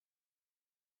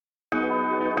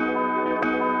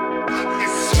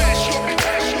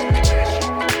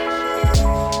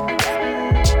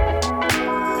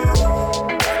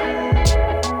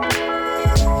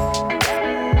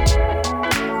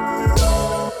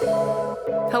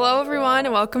Hello, everyone,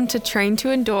 and welcome to Train to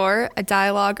Endure, a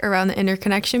dialogue around the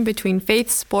interconnection between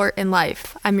faith, sport, and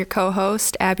life. I'm your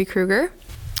co-host, Abby Kruger.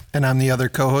 And I'm the other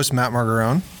co-host, Matt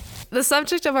Margarone. The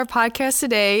subject of our podcast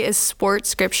today is sports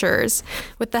scriptures.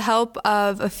 With the help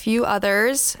of a few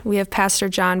others, we have Pastor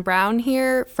John Brown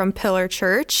here from Pillar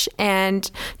Church and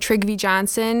Trigvi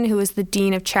Johnson, who is the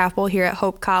Dean of Chapel here at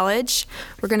Hope College.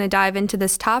 We're going to dive into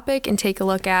this topic and take a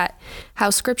look at how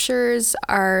scriptures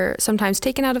are sometimes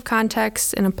taken out of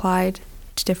context and applied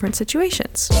to different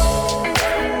situations.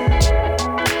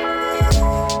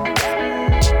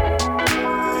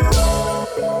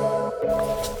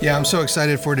 Yeah, I'm so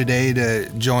excited for today to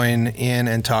join in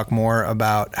and talk more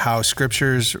about how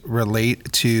scriptures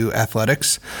relate to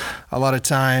athletics. A lot of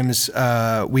times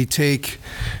we take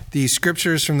these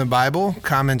scriptures from the Bible,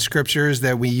 common scriptures,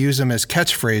 that we use them as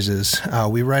catchphrases.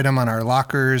 We write them on our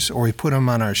lockers or we put them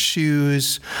on our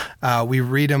shoes. We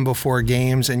read them before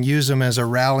games and use them as a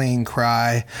rallying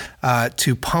cry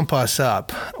to pump us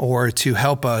up or to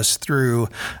help us through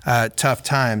tough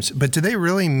times. But do they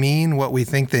really mean what we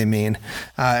think they mean?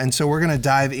 And so we're going to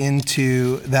dive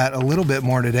into that a little bit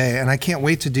more today. And I can't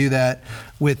wait to do that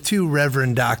with two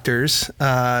reverend doctors.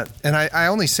 And I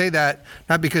only say that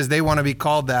not because they want to be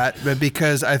called that, but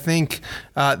because I think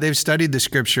they've studied the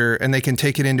scripture and they can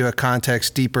take it into a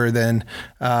context deeper than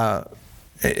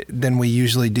we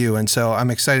usually do. And so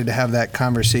I'm excited to have that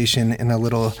conversation in a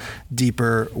little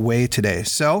deeper way today.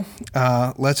 So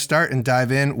let's start and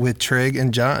dive in with Trig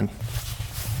and John.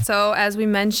 So as we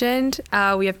mentioned,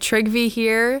 we have Trigvi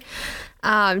here.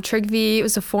 Trigvi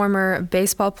was a former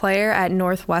baseball player at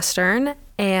Northwestern,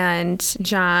 and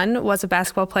John was a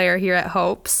basketball player here at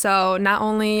Hope. So not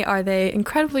only are they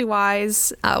incredibly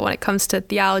wise when it comes to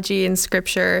theology and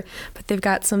scripture, but they've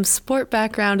got some sport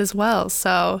background as well.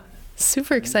 So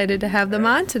super excited to have them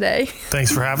on today.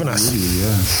 Thanks for having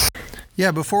us.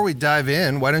 Yeah, before we dive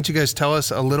in, why don't you guys tell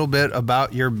us a little bit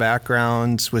about your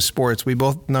backgrounds with sports? We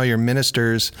both know you're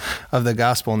ministers of the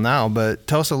gospel now, but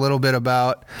tell us a little bit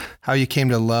about how you came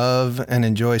to love and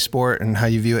enjoy sport and how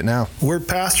you view it now. We're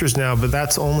pastors now, but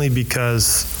that's only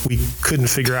because we couldn't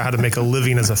figure out how to make a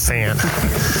living as a fan.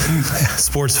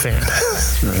 Sports fan.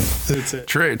 That's right. That's it.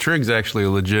 Trig's actually a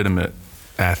legitimate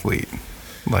athlete.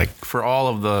 Like, for all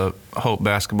of the Hope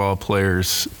basketball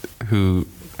players who,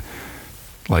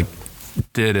 like,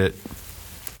 did it,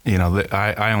 you know,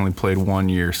 I only played 1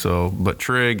 year, but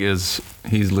Trig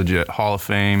he's legit Hall of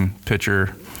Fame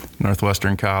pitcher,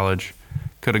 Northwestern College,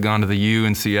 could have gone to the U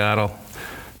in Seattle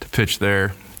to pitch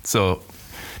there. So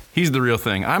he's the real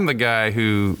thing. I'm the guy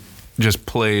who just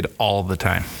played all the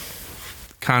time.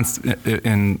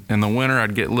 In the winter,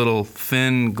 I'd get little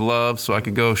thin gloves so I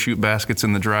could go shoot baskets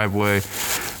in the driveway.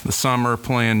 The summer,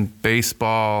 playing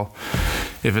baseball.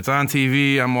 If it's on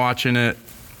TV, I'm watching it.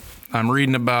 I'm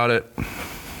reading about it.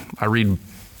 I read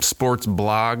sports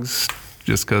blogs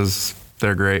just because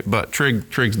they're great. But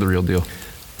Trig's the real deal.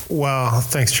 Well,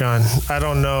 thanks, John. I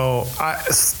don't know.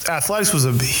 Athletics was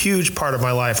a huge part of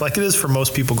my life, like it is for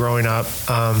most people growing up.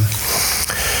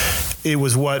 It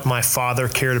was what my father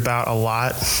cared about a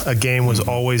lot. A game was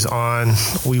always on.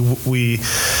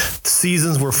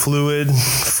 Seasons were fluid,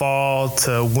 fall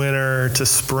to winter to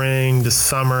spring to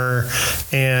summer,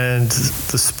 and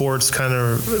the sports kind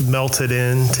of melted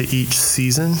into each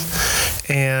season.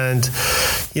 And,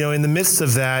 you know, in the midst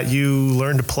of that, you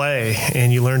learn to play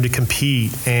and you learn to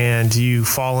compete and you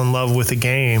fall in love with the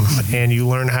game and you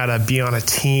learn how to be on a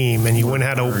team and you learn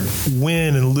how to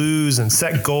win and lose and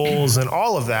set goals and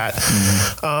all of that.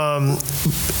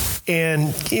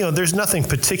 And, you know, there's nothing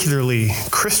particularly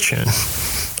Christian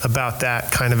about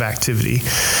that kind of activity.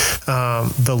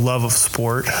 The love of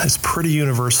sport is pretty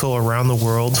universal around the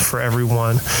world for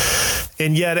everyone.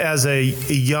 And yet, as a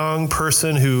young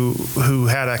person who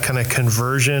had a kind of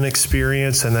conversion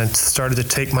experience and then started to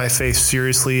take my faith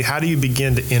seriously, how do you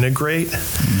begin to integrate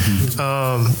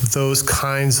those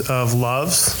kinds of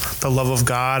loves, the love of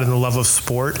God and the love of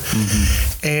sport?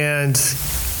 And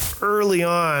early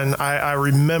on, I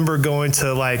remember going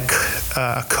to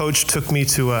a coach took me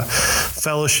to a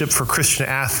fellowship for Christian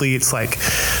athletes,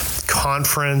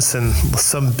 conference, and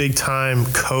some big time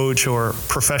coach or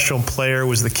professional player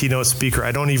was the keynote speaker.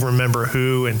 I don't even remember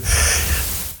who, and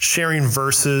sharing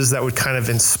verses that would kind of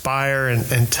inspire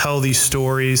and tell these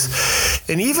stories.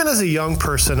 And even as a young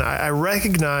person, I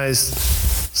recognized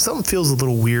something feels a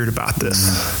little weird about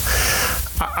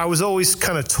this. I was always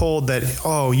kind of told that,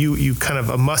 you kind of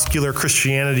a muscular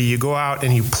Christianity, you go out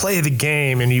and you play the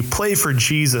game and you play for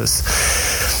Jesus.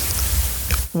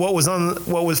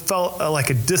 what felt like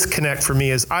a disconnect for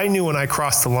me is I knew when I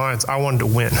crossed the lines, I wanted to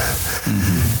win.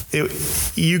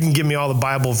 Mm-hmm. You can give me all the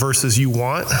Bible verses you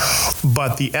want,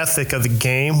 but the ethic of the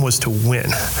game was to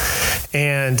win.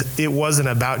 And it wasn't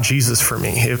about Jesus for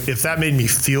me. If that made me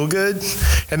feel good,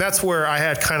 and that's where I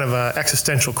had kind of an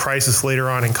existential crisis later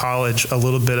on in college, a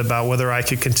little bit about whether I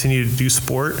could continue to do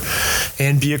sport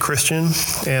and be a Christian.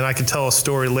 And I could tell a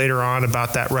story later on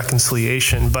about that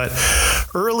reconciliation. But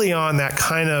early on, that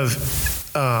kind of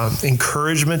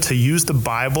encouragement to use the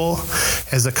Bible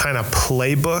as a kind of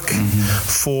playbook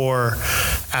for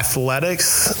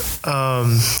athletics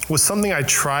was something I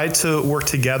tried to work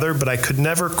together, but I could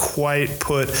never quite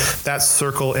put that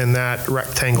circle in that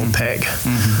rectangle peg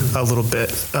a little bit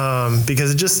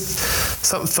because it just,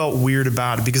 something felt weird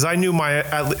about it, because I knew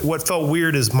what felt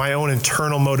weird is my own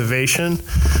internal motivation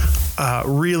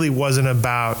really wasn't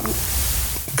about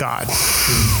God,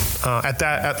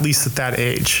 at least at that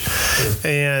age.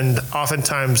 And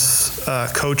oftentimes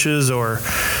coaches, or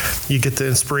you get the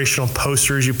inspirational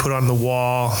posters you put on the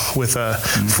wall with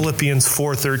Philippians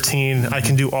 4:13, I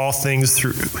can do all things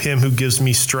through him who gives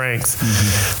me strength.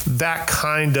 That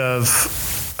kind of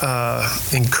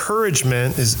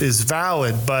encouragement is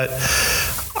valid, but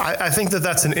I think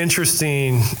that's an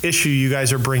interesting issue you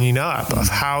guys are bringing up of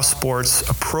how sports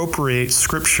appropriate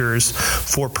scriptures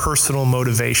for personal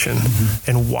motivation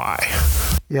and why.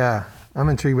 Yeah, I'm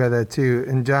intrigued by that too.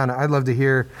 And John, I'd love to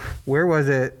hear, where was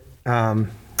it that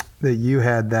you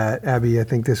had that, Abby, I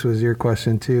think this was your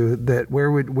question too, that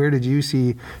where did you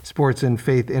see sports and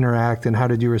faith interact, and how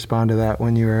did you respond to that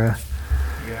when you were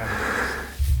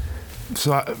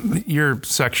So your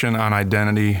section on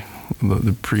identity,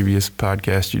 the previous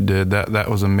podcast you did, that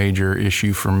was a major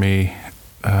issue for me.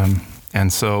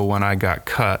 And so when I got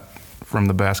cut from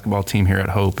the basketball team here at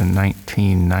Hope in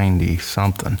 1990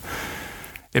 something,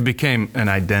 it became an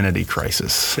identity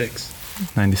crisis.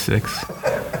 96.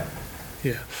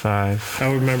 Yeah. 5.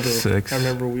 I remember. 6. I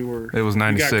remember we were. It was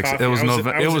 96. It was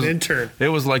November. I was an intern. It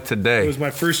was like today. It was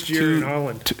my first year in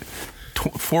Holland.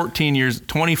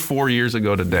 24 years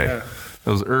ago today. Yeah. It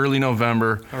was early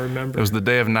November. I remember. It was the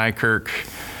day of Nykirk.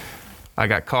 I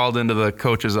got called into the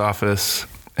coach's office,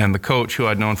 and the coach, who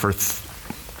I'd known for,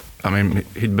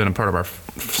 he'd been a part of our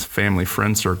family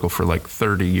friend circle for like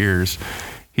 30 years.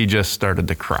 He just started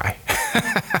to cry.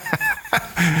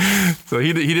 So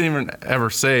he didn't even ever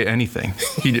say anything.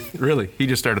 He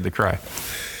just started to cry.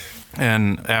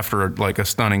 And after like a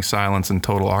stunning silence and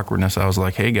total awkwardness, I was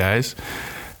like, "Hey guys."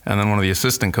 And then one of the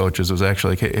assistant coaches was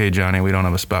actually like, "Hey Johnny, we don't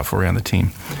have a spot for you on the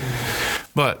team."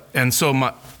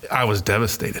 I was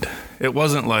devastated. It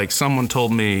wasn't like someone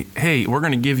told me, "Hey, we're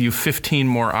going to give you 15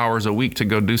 more hours a week to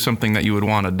go do something that you would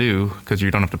want to do because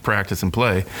you don't have to practice and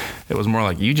play." It was more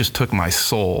like, you just took my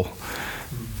soul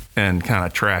and kind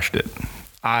of trashed it.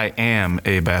 I am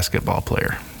a basketball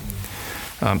player.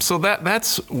 So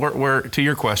that's where, to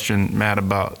your question, Matt,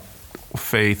 about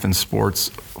faith and sports,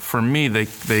 for me,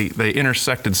 they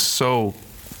intersected so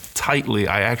tightly,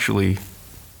 I actually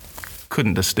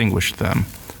couldn't distinguish them.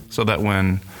 So that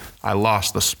when I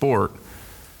lost the sport,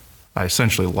 I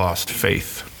essentially lost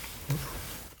faith,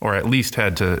 or at least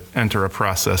had to enter a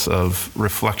process of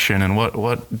reflection and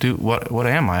what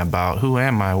am I about? Who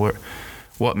am I?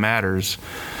 What matters?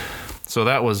 So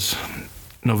that was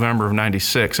November of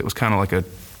 96. It was kind of like a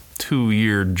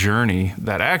 2-year journey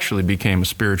that actually became a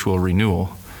spiritual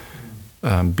renewal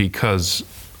because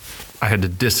I had to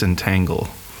disentangle,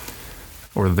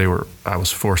 I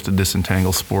was forced to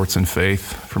disentangle sports and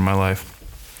faith from my life.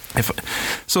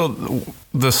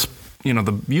 The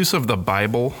use of the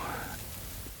Bible,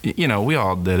 we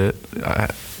all did it.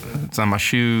 It's on my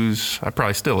shoes. I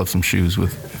probably still have some shoes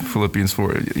with Philippians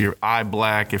 4. Your eye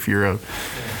black if you're a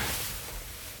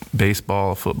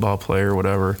baseball, football player,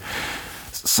 whatever.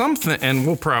 Something, and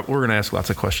we're going to ask lots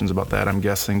of questions about that, I'm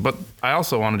guessing. But I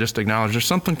also want to just acknowledge there's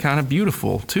something kind of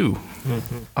beautiful too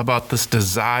about this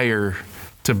desire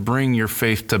to bring your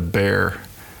faith to bear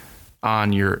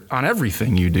on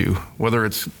everything you do, whether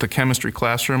it's the chemistry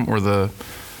classroom or the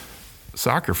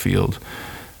soccer field.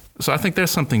 So I think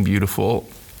there's something beautiful.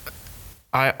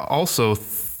 I also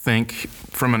think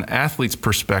from an athlete's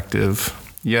perspective,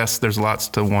 yes, there's lots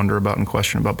to wonder about and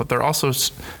question about, but they're also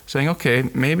saying, okay,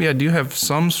 maybe I do have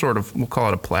some sort of, we'll call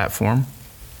it a platform.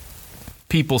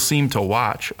 People seem to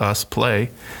watch us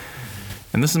play,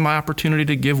 and this is my opportunity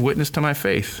to give witness to my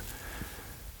faith.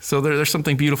 So there's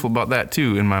something beautiful about that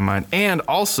too in my mind. And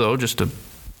also, just to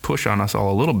push on us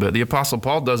all a little bit, the Apostle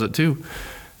Paul does it too.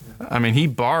 He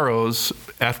borrows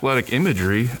athletic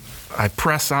imagery. I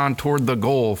press on toward the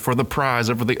goal for the prize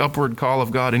of the upward call of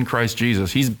God in Christ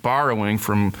Jesus. He's borrowing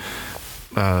from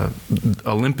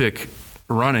Olympic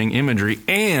running imagery.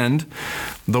 And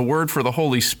the word for the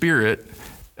Holy Spirit,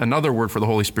 another word for the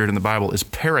Holy Spirit in the Bible is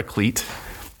paraclete.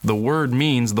 The word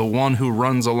means the one who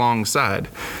runs alongside.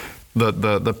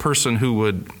 The person who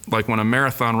would, like when a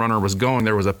marathon runner was going,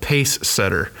 there was a pace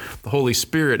setter. The Holy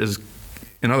Spirit is,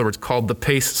 in other words, called the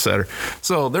pace setter.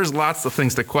 So there's lots of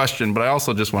things to question, but I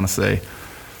also just want to say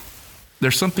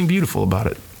there's something beautiful about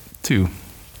it too.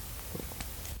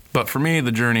 But for me,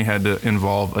 the journey had to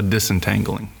involve a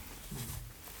disentangling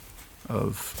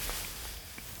of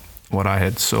what I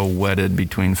had so wedded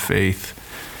between faith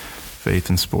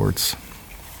and sports.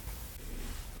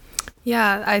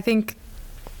 Yeah, I think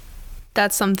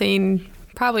that's something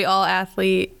probably all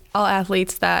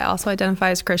athletes that also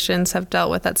identify as Christians have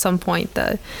dealt with at some point,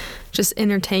 the just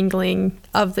intertangling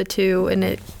of the two, and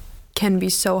it can be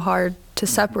so hard to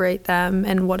separate them,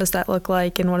 and what does that look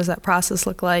like, and what does that process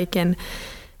look like? And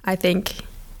I think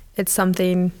it's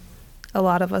something a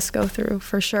lot of us go through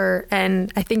for sure.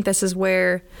 And I think this is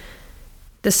where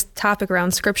this topic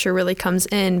around scripture really comes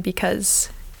in, because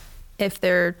if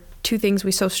there are two things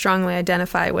we so strongly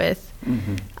identify with,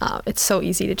 it's so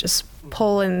easy to just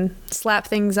pull and slap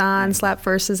things on, slap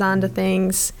verses onto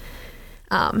things,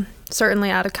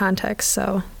 certainly out of context.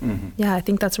 So yeah, I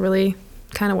think that's really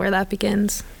kind of where that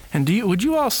begins. And would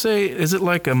you all say, is it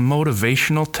like a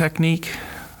motivational technique?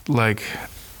 Like,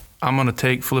 I'm going to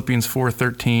take Philippians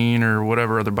 4:13 or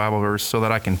whatever other Bible verse so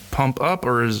that I can pump up,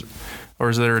 or is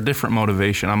there a different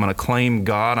motivation? I'm going to claim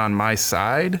God on my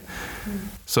side,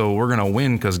 so we're going to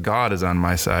win because God is on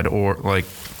my side. Or like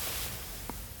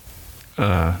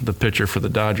the pitcher for the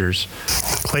Dodgers,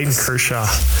 Clayton Kershaw.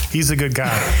 He's a good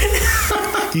guy.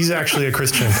 He's actually a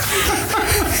Christian.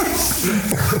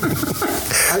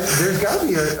 There's got to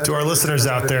be to our listeners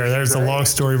out there, there's a long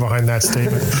story behind that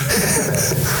statement.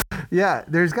 Yeah,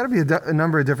 there's got to be a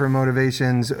number of different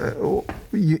motivations.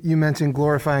 You mentioned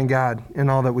glorifying God in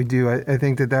all that we do. I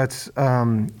think that's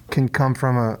can come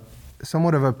from a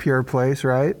somewhat of a pure place,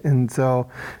 right? And so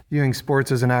viewing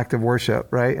sports as an act of worship,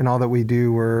 right? And all that we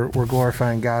do, we're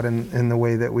glorifying God in the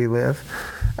way that we live,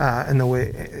 and the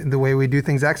way we do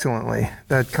things excellently.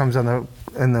 That comes in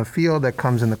the field, that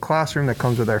comes in the classroom, that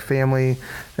comes with our family,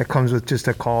 that comes with just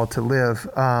a call to live,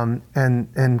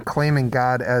 and claiming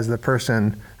God as the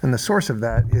person and the source of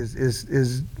that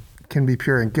is can be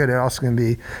pure and good. It also can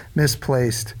be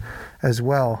misplaced as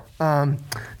well.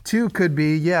 Two could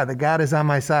be, that God is on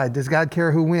my side. Does God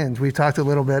care who wins? We've talked a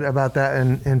little bit about that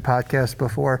in podcasts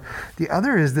before. The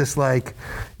other is this I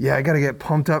got to get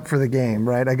pumped up for the game,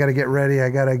 right? I got to get ready. I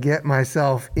got to get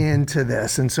myself into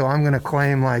this. And so I'm going to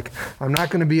claim I'm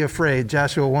not going to be afraid.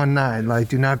 Joshua 1:9,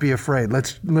 do not be afraid.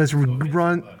 Let's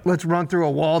run through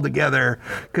a wall together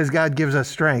because God gives us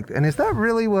strength. And is that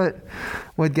really what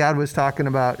God was talking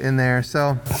about in there?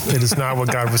 So it is not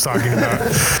what God was talking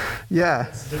about.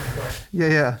 Yeah.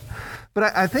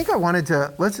 But I think I wanted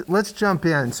to, let's jump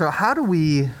in. So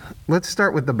let's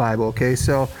start with the Bible, okay?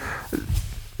 So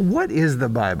what is the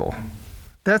Bible?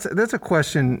 That's a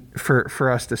question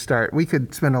for us to start. We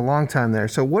could spend a long time there.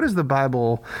 So what is the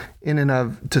Bible in and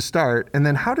of to start? And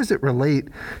then how does it relate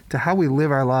to how we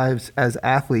live our lives as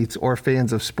athletes or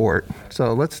fans of sport?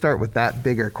 So let's start with that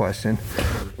bigger question.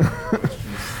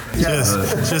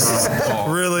 Just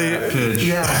really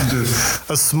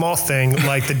a small thing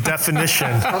like the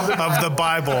definition of the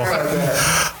Bible.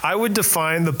 I would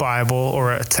define the Bible,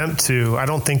 or attempt to. I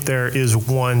don't think there is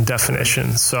one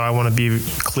definition, so I want to be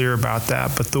clear about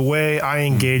that. But the way I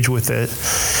engage with it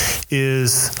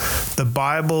is the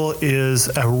Bible is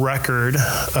a record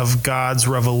of God's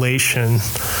revelation,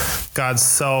 God's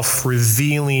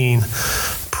self-revealing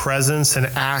presence and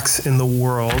acts in the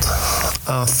world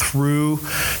through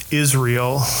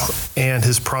Israel and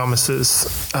his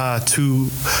promises to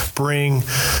bring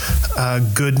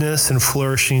goodness and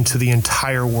flourishing to the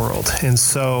entire world. And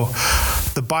so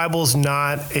the Bible is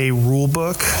not a rule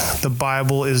book. The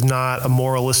Bible is not a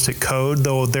moralistic code,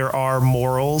 though there are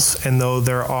morals and though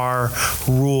there are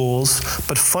rules.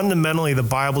 But fundamentally, the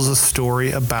Bible is a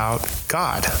story about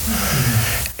God.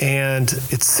 And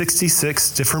it's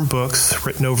 66 different books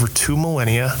written over 2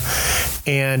 millennia.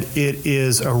 And it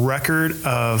is a record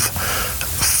of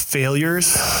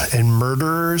failures and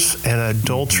murderers and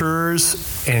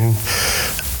adulterers and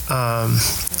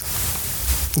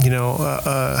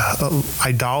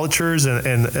idolaters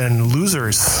and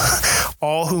losers,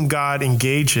 all whom God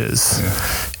engages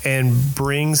and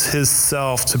brings his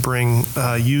self to bring,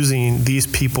 using these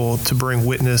people to bring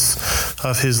witness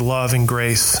of his love and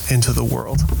grace into the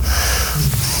world.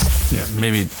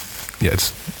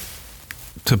 It's,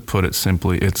 to put it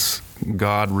simply, it's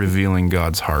God revealing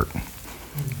God's heart.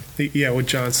 Yeah, what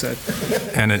John said.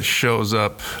 And it shows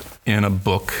up in a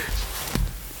book.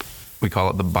 We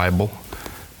call it the Bible,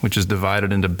 which is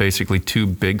divided into basically two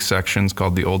big sections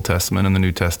called the Old Testament and the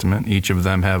New Testament. Each of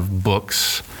them have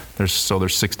books. There's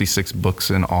 66 books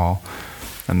in all,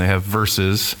 and they have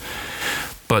verses.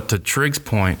 But to Trig's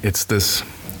point, it's the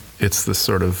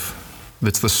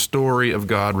story of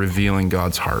God revealing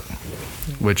God's heart,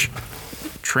 which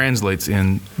translates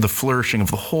in the flourishing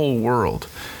of the whole world.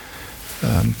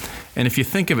 And if you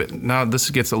think of it, now this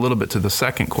gets a little bit to the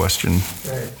second question,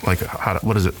 right. Like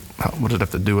what does it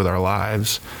have to do with our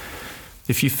lives?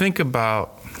 If you think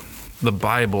about the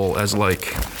Bible as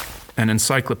like an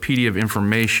encyclopedia of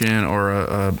information or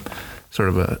a sort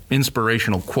of an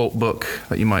inspirational quote book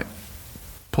that you might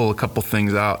pull a couple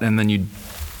things out and then you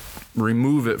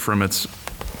remove it from its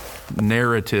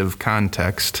narrative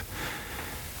context,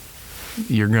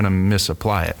 you're going to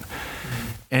misapply it.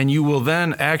 And you will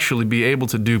then actually be able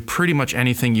to do pretty much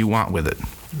anything you want with it.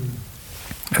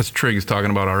 As Trig is talking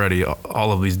about already,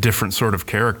 all of these different sort of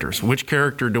characters. Which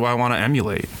character do I want to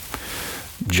emulate?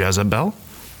 Jezebel,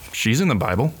 she's in the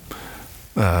Bible.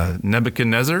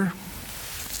 Nebuchadnezzar,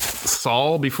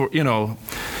 Saul before,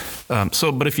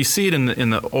 but if you see it in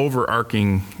the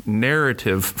overarching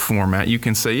narrative format, you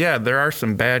can say, yeah, there are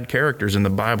some bad characters in the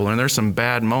Bible and there's some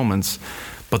bad moments,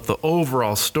 but the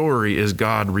overall story is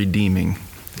God redeeming,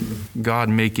 God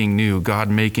making new, God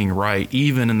making right,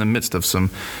 even in the midst of some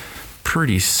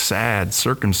pretty sad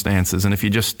circumstances. And if you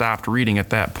just stopped reading at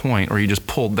that point, or you just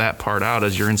pulled that part out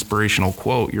as your inspirational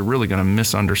quote, you're really going to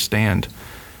misunderstand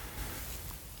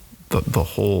the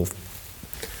whole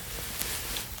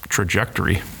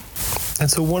trajectory.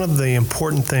 And so one of the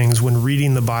important things when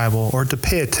reading the Bible, or to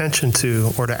pay attention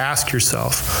to, or to ask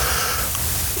yourself,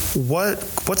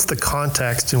 what's the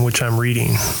context in which I'm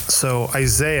reading? So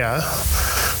Isaiah,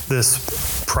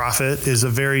 this prophet, is a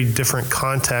very different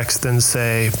context than,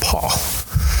 say, Paul.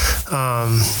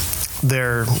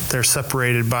 They're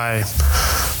separated by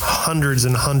hundreds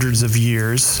and hundreds of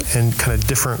years and kind of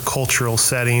different cultural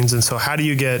settings. And so how do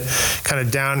you get kind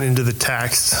of down into the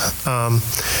text?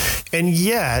 And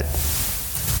yet,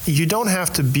 you don't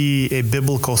have to be a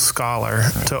biblical scholar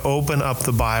to open up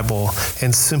the Bible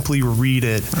and simply read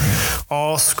it. Right.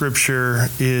 All Scripture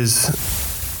is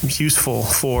useful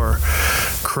for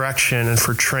correction and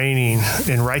for training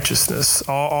in righteousness.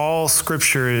 All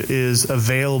Scripture is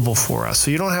available for us.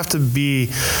 So you don't have to be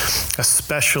a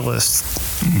specialist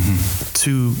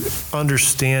to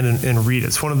understand and read it.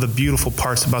 It's one of the beautiful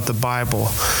parts about the Bible.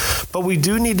 But we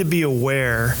do need to be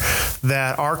aware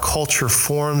that our culture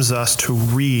forms us to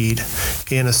read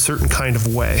in a certain kind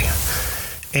of way.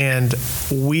 And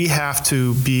we have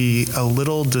to be a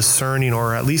little discerning,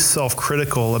 or at least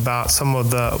self-critical about some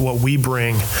of what we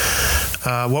bring,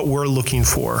 what we're looking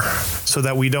for, so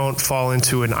that we don't fall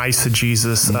into an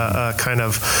eisegesis, kind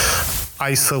of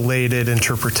isolated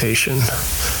interpretation.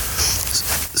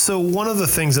 So one of the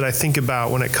things that I think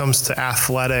about when it comes to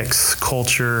athletics,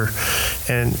 culture,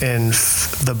 and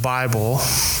the Bible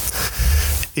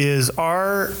is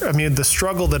the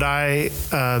struggle that I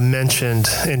mentioned,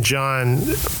 and John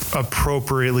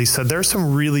appropriately said, there's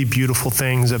some really beautiful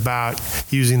things about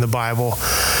using the Bible,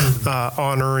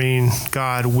 honoring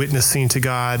God, witnessing to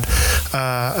God,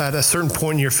 at a certain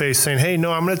point in your faith saying, hey,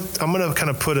 no, I'm gonna kind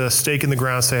of put a stake in the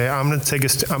ground, say, I'm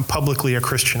publicly a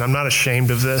Christian. I'm not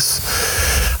ashamed of this.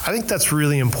 I think that's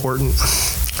really important.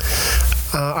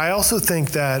 I also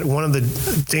think that one of the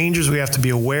dangers we have to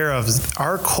be aware of is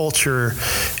our culture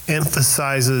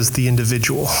emphasizes the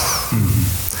individual.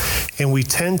 Mm-hmm. And we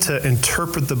tend to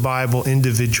interpret the Bible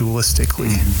individualistically.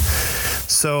 Mm-hmm.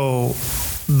 So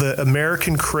the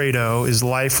American credo is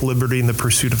life, liberty, and the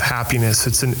pursuit of happiness.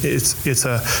 It's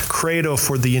a credo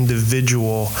for the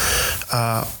individual.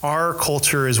 Our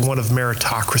culture is one of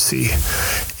meritocracy.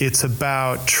 It's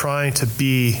about trying to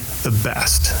be the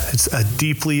best. It's a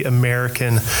deeply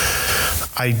American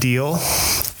ideal.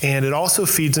 And it also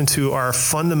feeds into our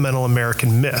fundamental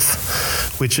American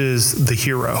myth, which is the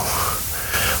hero.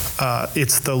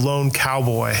 It's the lone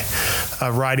cowboy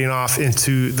riding off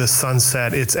into the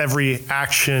sunset. It's every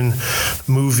action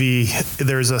movie.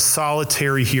 There's a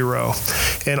solitary hero.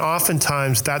 And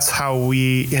oftentimes that's how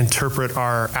we interpret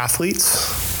our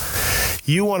athletes.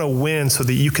 You want to win so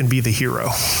that you can be the hero.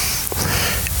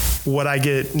 What I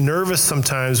get nervous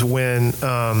sometimes when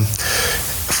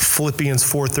Philippians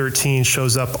 4:13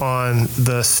 shows up on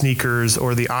the sneakers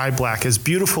or the eye black, as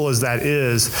beautiful as that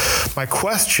is, my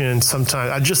question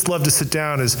sometimes, I'd just love to sit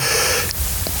down, is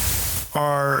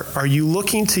are you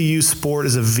looking to use sport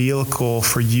as a vehicle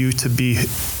for you to be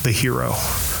the hero,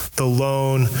 the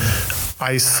lone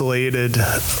isolated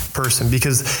person,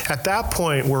 because at that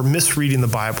point we're misreading the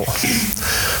Bible.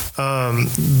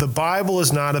 The Bible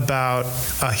is not about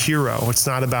a hero. It's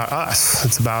not about us.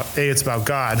 It's about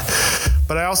God.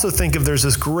 But I also think there's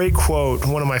this great quote,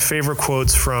 one of my favorite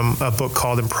quotes from a book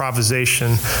called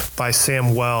Improvisation by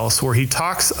Sam Wells, where he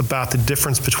talks about the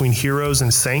difference between heroes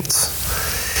and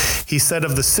saints. He said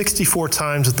of the 64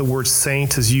 times that the word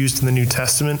saint is used in the New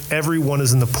Testament, every one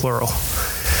is in the plural.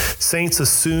 Saints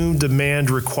assume, demand,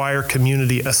 require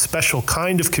community, a special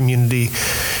kind of community,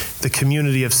 the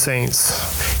community of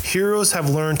saints. Heroes have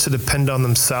learned to depend on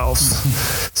themselves.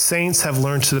 Saints have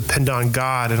learned to depend on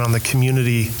God and on the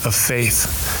community of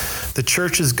faith. The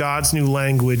church is God's new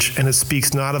language, and it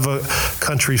speaks not of a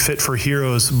country fit for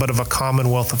heroes, but of a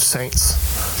commonwealth of saints.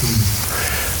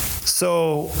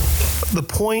 So the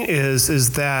point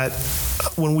is that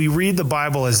when we read the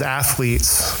Bible as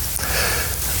athletes,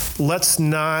 let's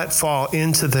not fall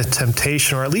into the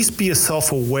temptation, or at least be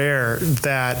self-aware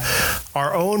that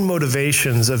our own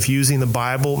motivations of using the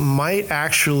Bible might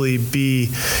actually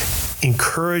be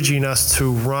encouraging us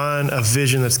to run a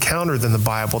vision that's counter than the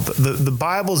Bible. The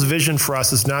Bible's vision for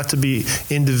us is not to be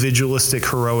individualistic,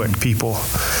 heroic people.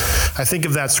 I think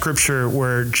of that scripture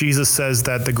where Jesus says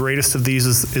that the greatest of these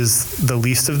is the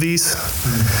least of these.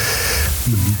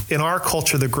 In our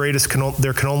culture, the greatest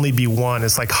there can only be one.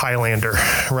 It's like Highlander,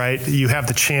 right? You have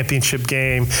the championship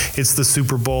game. It's the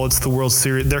Super Bowl. It's the World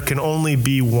Series. There can only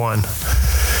be one.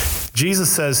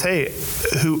 Jesus says, hey,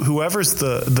 whoever's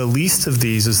the least of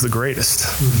these is the greatest.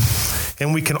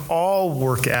 And we can all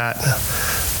work at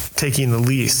taking the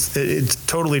least. It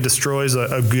totally destroys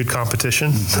a good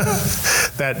competition,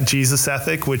 that Jesus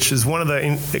ethic, which is one of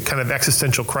the kind of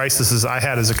existential crises I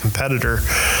had as a competitor.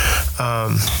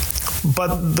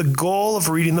 But the goal of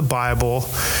reading the Bible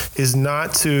is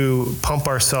not to pump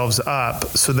ourselves up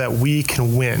so that we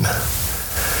can win.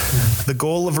 The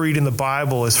goal of reading the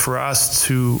Bible is for us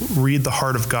to read the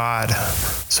heart of God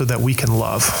so that we can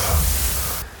love.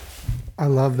 I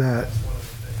love that.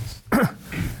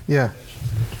 Yeah.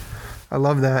 I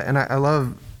love that. And I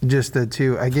love just the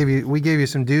two. We gave you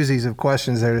some doozies of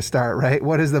questions there to start, right?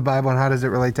 What is the Bible and how does it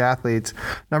relate to athletes?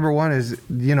 Number one is,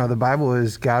 the Bible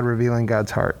is God revealing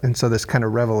God's heart. And so this kind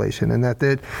of revelation, and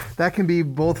that can be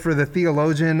both for the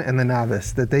theologian and the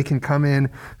novice, that they can come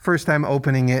in first time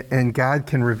opening it and God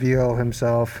can reveal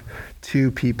himself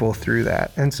to people through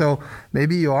that. And so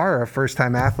maybe you are a first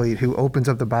time athlete who opens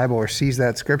up the Bible or sees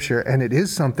that scripture and it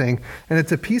is something, and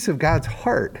it's a piece of God's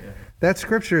heart. That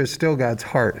scripture is still God's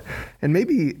heart. And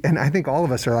I think all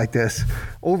of us are like this,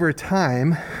 over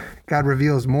time, God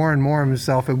reveals more and more of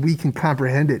himself and we can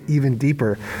comprehend it even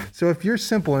deeper. So if you're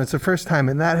simple and it's the first time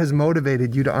and that has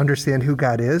motivated you to understand who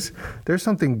God is, there's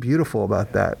something beautiful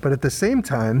about that. But at the same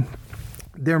time,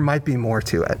 there might be more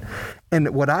to it.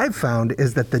 And what I've found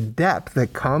is that the depth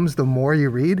that comes the more you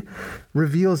read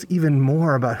reveals even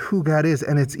more about who God is,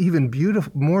 and it's even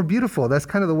more beautiful. That's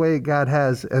kind of the way God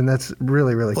has, and that's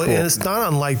really, really cool. And it's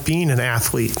not unlike being an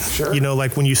athlete. Sure.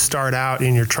 Like when you start out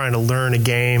and you're trying to learn a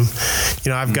game.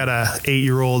 I've got a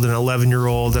 8-year-old and an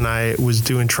 11-year-old, and I was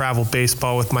doing travel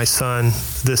baseball with my son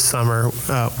this summer.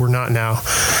 We're not now.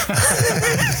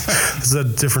 This is a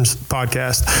different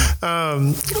podcast.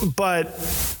 But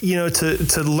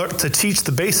to teach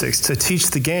the basics, to teach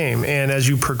the game, and as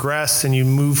you progress and you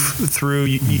move through,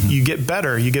 you get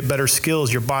better. You get better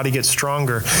skills. Your body gets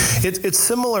stronger. It's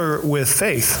similar with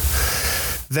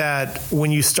faith, that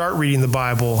when you start reading the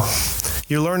Bible,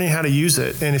 you're learning how to use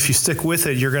it, and if you stick with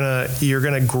it, you're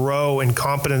gonna grow in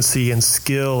competency and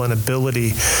skill and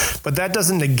ability. But that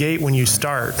doesn't negate when you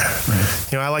start.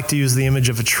 Right. I like to use the image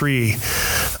of a tree.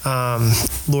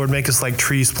 Lord, make us like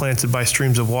trees planted by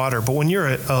streams of water. But when you're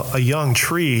a young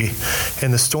tree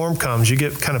and the storm comes, you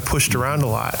get kind of pushed around a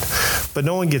lot. But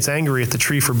no one gets angry at the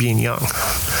tree for being young.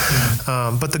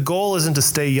 But the goal isn't to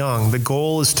stay young. The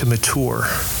goal is to mature.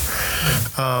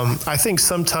 I think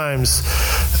sometimes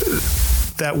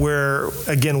that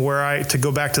to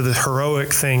go back to the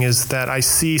heroic thing, is that I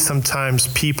see sometimes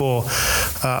people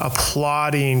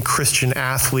applauding Christian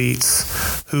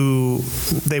athletes who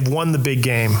they've won the big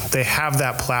game. They have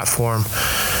that platform.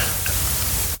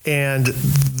 And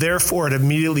therefore it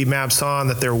immediately maps on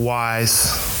that they're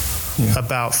wise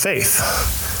about faith.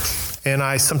 And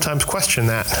I sometimes question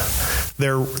that.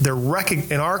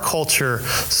 In our culture,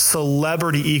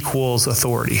 celebrity equals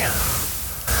authority.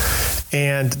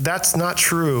 And that's not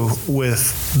true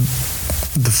with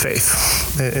the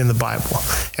faith in the Bible.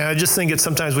 And I just think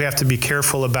sometimes we have to be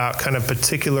careful about kind of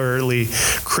particularly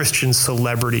Christian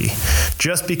celebrity.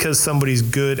 Just because somebody's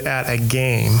good at a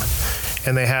game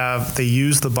and they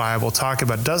use the Bible, talk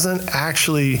about, doesn't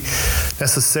actually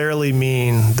necessarily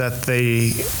mean that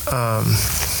they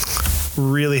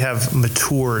really have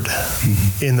matured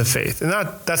in the faith. And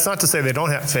that's not to say they don't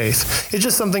have faith. It's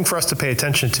just something for us to pay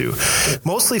attention to,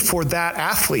 mostly for that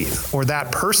athlete or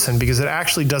that person, because it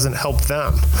actually doesn't help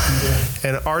them.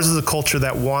 And ours is a culture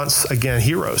that wants, again,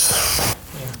 heroes.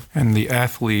 And the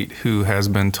athlete who has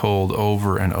been told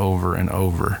over and over and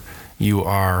over, you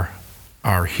are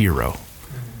our hero.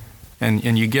 And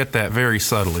you get that very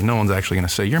subtly. No one's actually going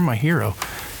to say, you're my hero.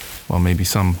 Well, maybe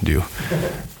some do.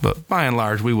 But by and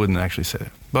large, we wouldn't actually say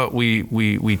it. But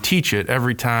we teach it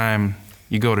every time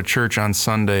you go to church on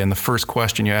Sunday, and the first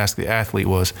question you ask the athlete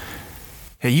was,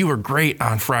 hey, you were great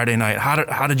on Friday night.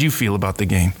 How did you feel about the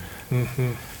game?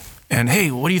 Mm-hmm. And hey,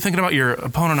 what are you thinking about your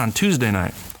opponent on Tuesday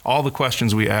night? All the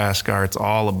questions we ask it's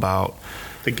all about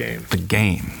the game. The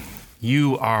game.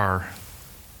 You are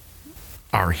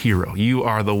our hero. You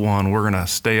are the one we're going to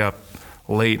stay up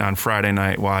late on Friday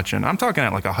night watching. I'm talking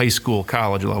at like a high school,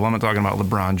 college level. I'm not talking about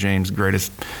LeBron James,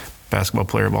 greatest basketball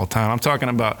player of all time. I'm talking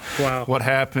about what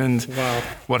happens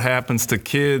to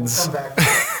kids.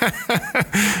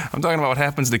 I'm talking about what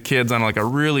happens to kids on like a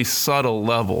really subtle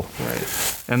level.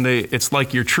 Right. And it's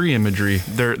like your tree imagery.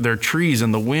 They're trees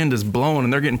and the wind is blowing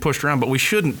and they're getting pushed around, but we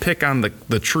shouldn't pick on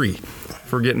the tree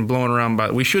for getting blown around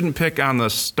we shouldn't pick on the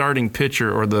starting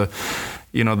pitcher or the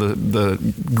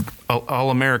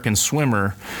All-American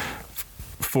swimmer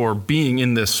for being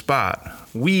in this spot.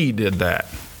 We did that.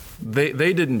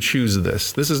 They didn't choose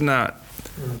this. This is not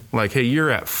like, hey,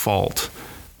 you're at fault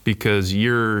because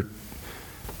you're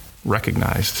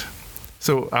recognized.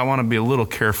 So I want to be a little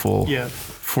careful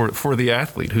for the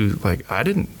athlete who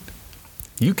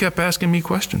you kept asking me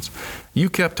questions. You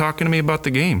kept talking to me about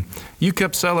the game. You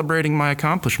kept celebrating my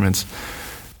accomplishments.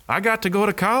 I got to go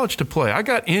to college to play. I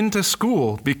got into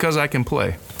school because I can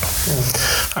play.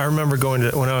 I remember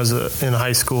when I was in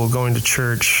high school, going to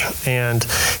church, and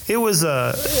it was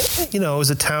a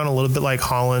town a little bit like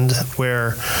Holland,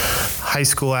 where high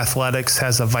school athletics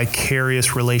has a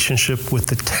vicarious relationship with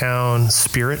the town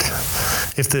spirit.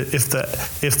 If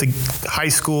the high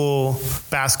school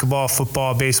basketball,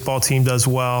 football, baseball team does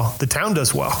well, the town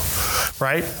does well,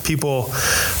 right? People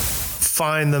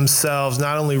find themselves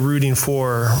not only rooting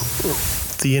for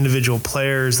the individual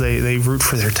players, they root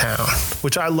for their town,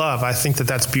 which I love. I think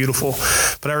that's beautiful.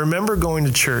 But I remember going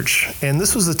to church, and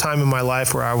this was the time in my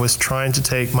life where I was trying to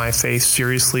take my faith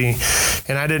seriously,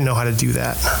 and I didn't know how to do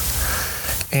that.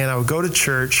 And I would go to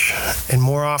church, and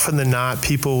more often than not,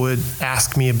 people would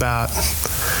ask me about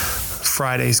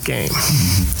Friday's game.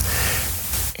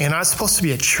 And I was supposed to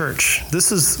be at church.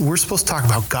 We're supposed to talk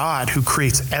about God who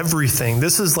creates everything.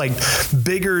 This is like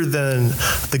bigger than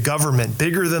the government,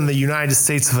 bigger than the United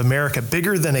States of America,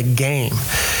 bigger than a game.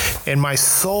 And my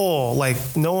soul,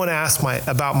 no one asked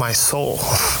about my soul.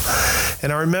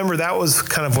 And I remember that was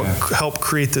kind of what helped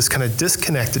create this kind of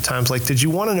disconnect at times. Like, did you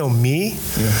want to know me?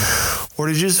 Yeah. Or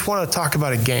did you just want to talk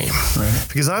about a game? Right.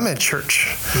 Because I'm at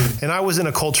church. And I was in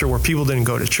a culture where people didn't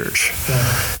go to church. Yeah.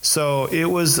 So it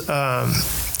was a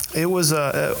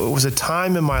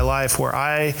time in my life where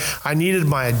I needed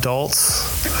my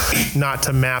adults not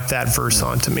to map that verse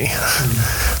onto me.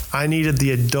 I needed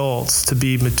the adults to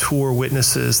be mature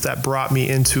witnesses that brought me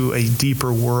into a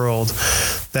deeper world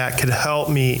that could help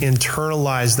me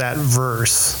internalize that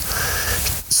verse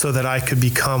so that I could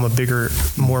become a bigger,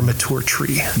 more mature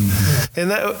tree.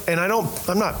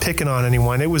 Mm-hmm. I'm not picking on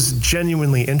anyone. It was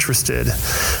genuinely interested,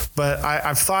 but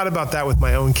I've thought about that with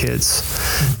my own kids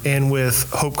and with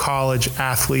Hope College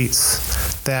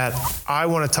athletes, that I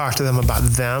want to talk to them about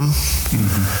them,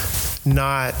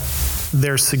 not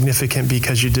they're significant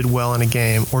because you did well in a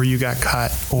game or you got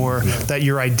cut or that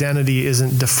your identity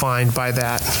isn't defined by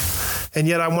that. And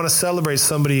yet I want to celebrate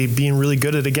somebody being really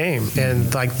good at a game. And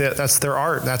that's their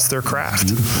art. That's their craft.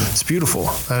 It's beautiful.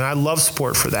 And I love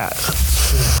sport for that.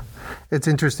 It's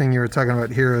interesting. You were talking about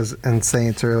heroes and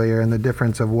saints earlier and the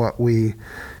difference of what we,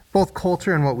 both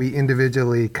culture and what we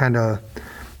individually kind of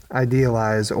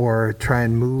idealize or try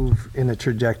and move in a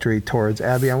trajectory towards.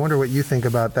 Abby, I wonder what you think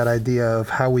about that idea of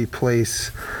how we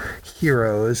place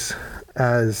heroes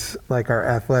as like our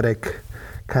athletic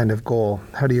kind of goal.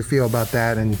 How do you feel about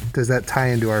that, and does that tie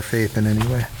into our faith in any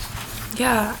way?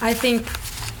 Yeah, I think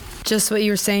just what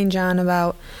you were saying, John,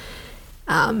 about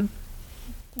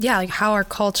like how our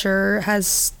culture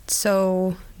has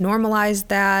so normalized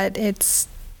that. It's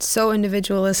so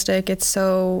individualistic, it's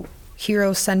so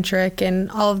hero-centric and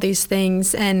all of these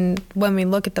things. And when we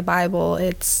look at the Bible,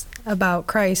 it's about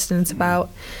Christ and it's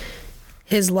about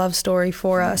his love story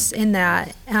for us in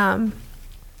that. And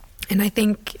I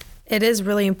think it is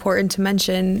really important to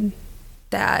mention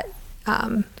that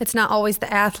it's not always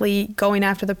the athlete going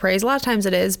after the praise. A lot of times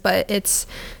it is, but it's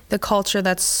the culture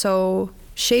that's so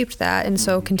shaped that and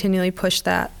so continually pushed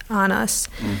that on us.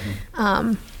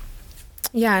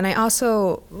 Yeah, and I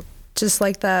also just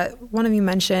like that one of you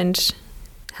mentioned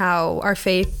how our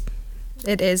faith,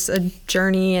 it is a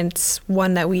journey and it's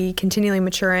one that we continually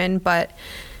mature in, but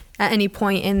at any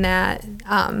point in that,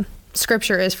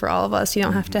 Scripture is for all of us. You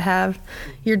don't have to have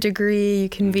your degree. You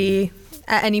can be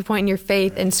at any point in your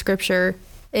faith, and Scripture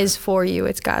is for you.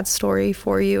 It's God's story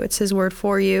for you. It's His word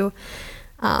for you.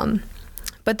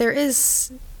 But there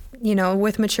is,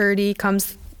 with maturity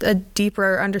comes a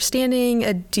deeper understanding,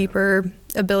 a deeper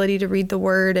ability to read the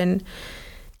word. And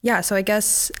yeah, so I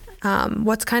guess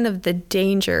what's kind of the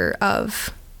danger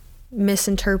of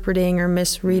misinterpreting or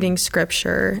misreading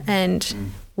Scripture,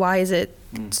 and why is it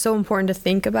so important to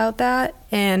think about that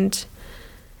and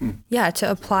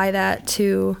to apply that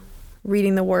to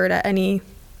reading the word at any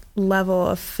level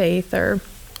of faith? Or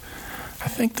I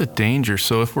think the danger,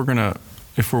 so if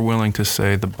we're willing to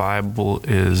say the Bible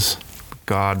is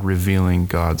God revealing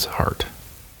God's heart,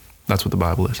 that's what the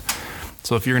Bible is.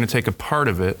 So if you're going to take a part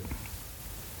of it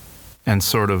and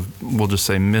sort of, we'll just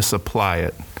say, misapply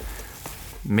it,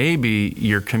 maybe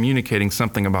you're communicating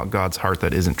something about God's heart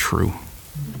that isn't true.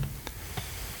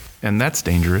 And that's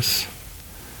dangerous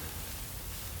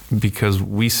because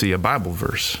we see a Bible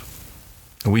verse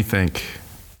and we think,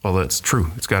 well, that's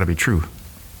true. It's got to be true.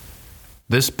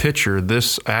 This pitcher,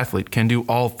 this athlete can do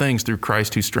all things through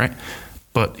Christ who strengthens,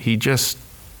 but he just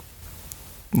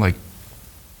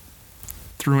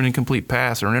threw an incomplete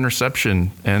pass or an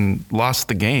interception and lost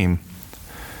the game.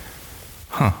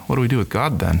 What do we do with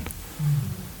God then?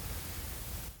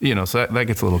 So that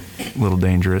gets a little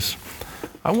dangerous.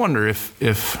 I wonder if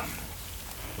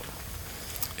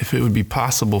it would be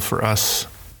possible for us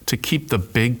to keep the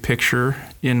big picture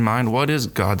in mind. What is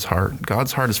God's heart?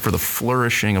 God's heart is for the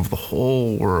flourishing of the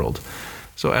whole world.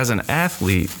 So as an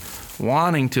athlete,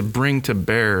 wanting to bring to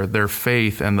bear their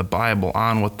faith and the Bible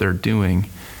on what they're doing,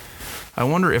 I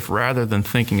wonder if rather than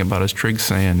thinking about, as Trig's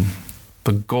saying,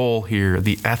 the goal here,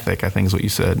 the ethic, I think is what you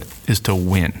said, is to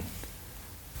win.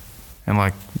 And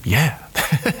let's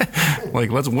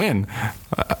win.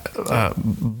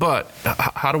 But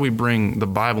how do we bring the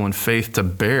Bible and faith to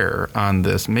bear on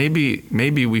this?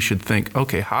 Maybe we should think,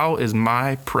 okay, how is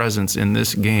my presence in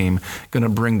this game going to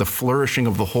bring the flourishing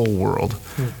of the whole world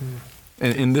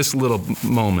in this little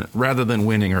moment, rather than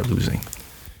winning or losing?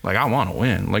 I want to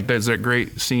win. There's that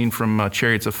great scene from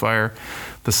Chariots of Fire.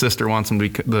 The sister wants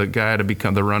the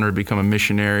runner to become a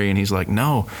missionary, and he's like,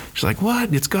 no. She's like,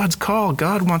 what? It's God's call.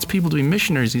 God wants people to be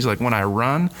missionaries. He's like, when I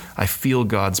run, I feel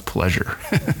God's pleasure.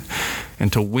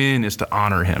 And to win is to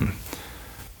honor Him.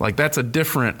 That's a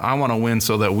different, I want to win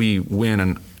so that we win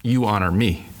and you honor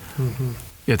me.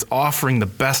 It's offering the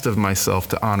best of myself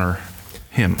to honor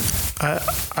Him.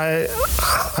 I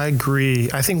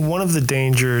agree. I think one of the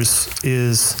dangers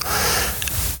is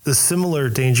the similar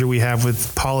danger we have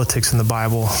with politics in the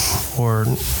Bible, or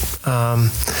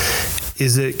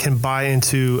is it can buy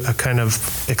into a kind of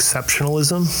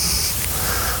exceptionalism,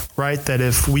 right? That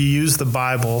if we use the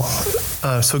Bible,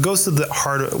 so it goes to the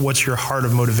heart of what's your heart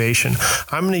of motivation.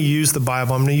 I'm going to use the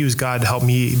Bible, I'm going to use God to help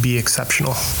me be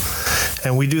exceptional.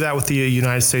 And we do that with the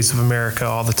United States of America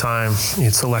all the time.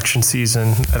 It's election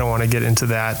season. I don't want to get into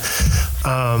that.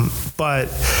 But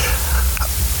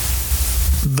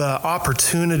the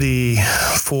opportunity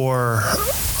for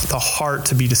the heart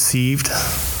to be deceived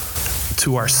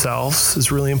to ourselves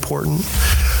is really important.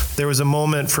 There was a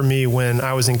moment for me when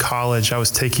I was in college. I was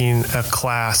taking a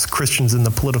class, Christians in the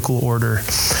Political Order,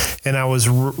 and I was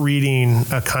reading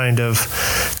a kind of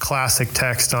classic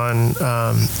text on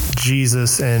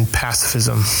Jesus and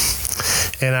pacifism.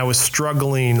 And I was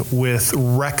struggling with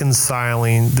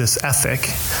reconciling this ethic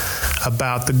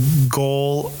about the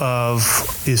goal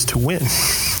is to win,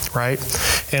 right?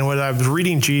 And when I was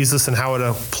reading Jesus and how it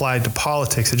applied to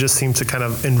politics, it just seemed to kind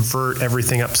of invert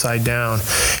everything upside down.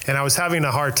 And I was having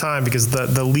a hard time because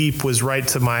the leap was right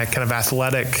to my kind of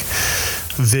athletic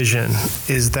vision,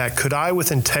 is that could I,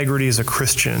 with integrity as a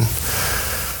Christian,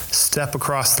 step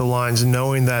across the lines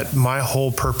knowing that my whole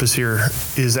purpose here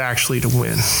is actually to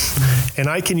win. And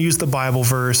I can use the Bible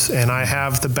verse, and I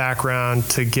have the background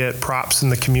to get props in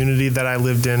the community that I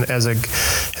lived in as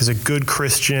a good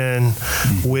Christian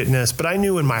witness. But I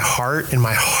knew in my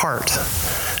heart,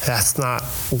 that's not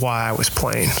why I was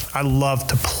playing. I love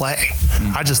to play.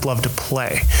 I just love to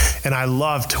play. And I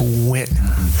love to win.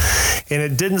 And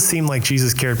it didn't seem like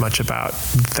Jesus cared much about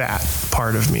that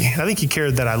part of me. I think He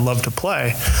cared that I love to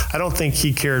play. I don't think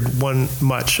He cared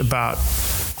much about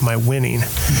my winning.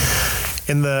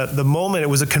 In the moment, it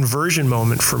was a conversion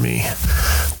moment for me,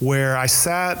 where I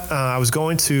sat, I was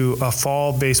going to a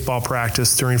fall baseball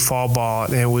practice during fall ball,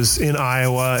 and it was in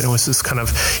Iowa, and it was this kind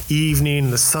of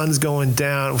evening, the sun's going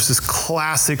down, it was this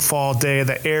classic fall day,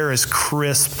 the air is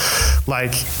crisp,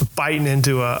 like biting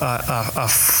into a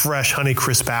fresh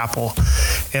Honeycrisp apple,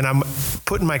 and I'm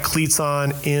putting my cleats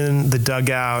on in the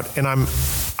dugout, and I'm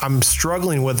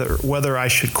struggling whether I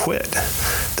should quit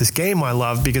this game I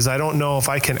love, because I don't know if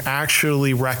I can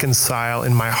actually reconcile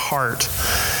in my heart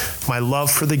my love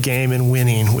for the game and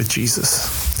winning with Jesus.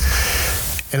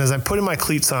 And as I'm putting my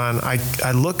cleats on,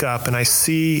 I look up and I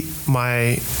see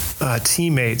my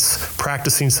teammates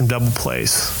practicing some double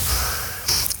plays.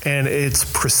 And it's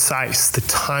precise, the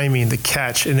timing, the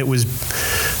catch, and it was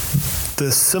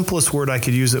the simplest word I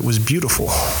could use. It was beautiful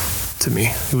to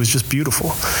me. It was just beautiful.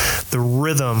 The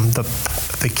rhythm,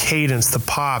 the cadence, the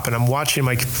pop, and I'm watching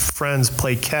my friends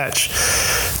play catch.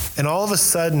 And all of a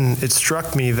sudden, it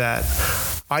struck me that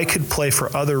I could play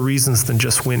for other reasons than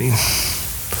just winning.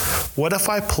 What if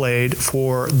I played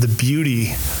for the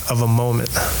beauty of a moment,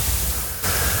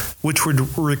 which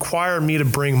would require me to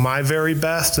bring my very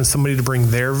best and somebody to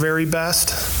bring their very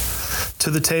best to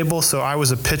the table? So I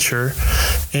was a pitcher,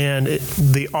 and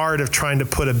the art of trying to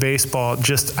put a baseball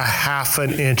just a half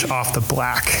an inch off the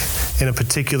black in a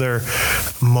particular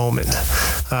moment,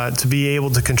 to be able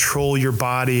to control your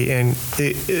body, and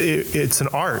it's an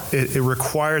art. It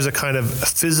requires a kind of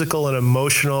physical and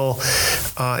emotional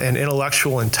and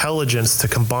intellectual intelligence to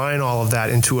combine all of that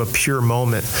into a pure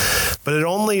moment. But it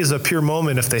only is a pure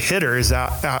moment if the hitter is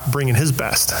out bringing his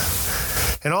best.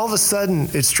 And all of a sudden,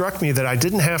 it struck me that I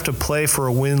didn't have to play for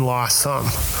a win-loss sum.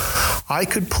 I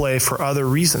could play for other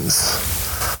reasons.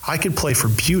 I could play for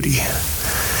beauty.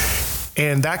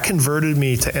 And that converted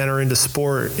me to enter into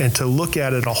sport and to look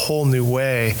at it a whole new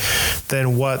way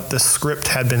than what the script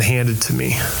had been handed to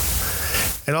me.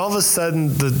 And all of a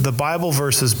sudden, the Bible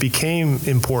verses became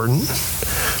important,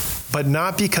 but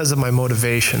not because of my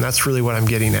motivation. That's really what I'm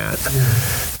getting at.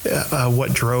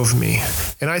 What drove me.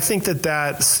 And I think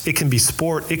that it can be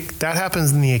sport. That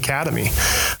happens in the academy.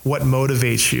 What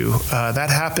motivates you? That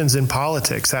happens in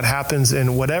politics. That happens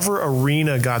in whatever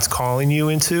arena God's calling you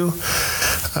into.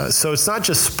 So it's not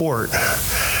just sport.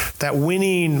 That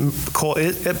winning,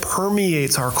 it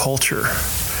permeates our culture.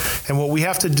 And what we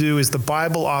have to do is the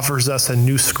Bible offers us a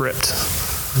new script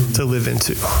to live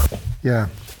into. Yeah,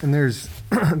 and there's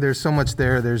so much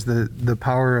there. There's the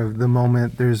power of the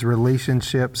moment. There's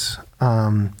relationships.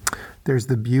 There's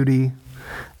the beauty,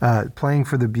 playing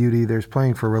for the beauty. There's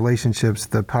playing for relationships,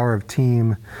 the power of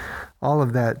team. All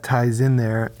of that ties in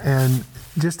there. And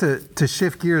just to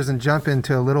shift gears and jump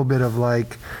into a little bit of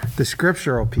like the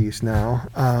scriptural piece now,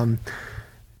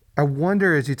 I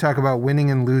wonder, as you talk about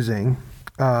winning and losing,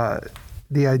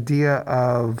 the idea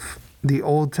of the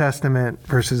Old Testament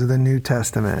versus the New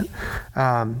Testament.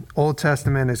 Old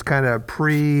Testament is kind of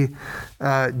pre-Jesus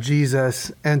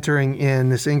entering in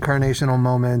this incarnational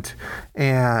moment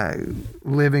and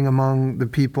living among the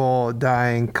people,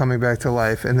 dying, coming back to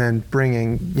life, and then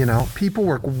bringing, people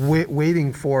were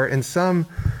waiting for, in some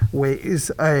ways,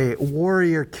 a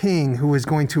warrior king who was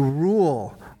going to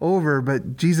rule over,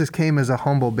 but Jesus came as a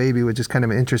humble baby, which is kind of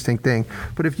an interesting thing.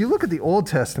 But if you look at the Old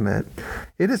Testament,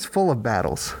 it is full of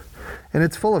battles. And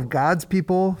it's full of God's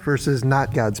people versus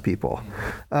not God's people.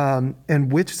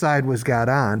 And which side was God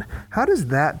on? How does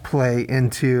that play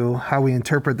into how we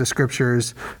interpret the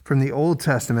scriptures from the Old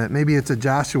Testament? Maybe it's a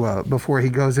Joshua before he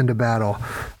goes into battle.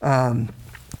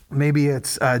 Maybe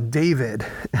it's David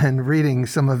and reading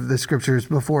some of the scriptures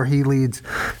before he leads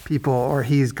people or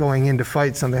he's going in to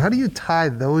fight something. How do you tie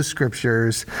those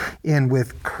scriptures in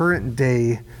with current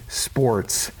day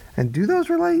sports? And do those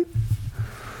relate?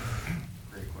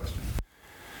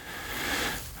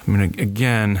 I mean,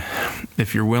 again,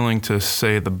 if you're willing to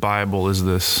say the Bible is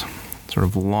this sort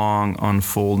of long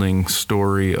unfolding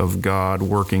story of God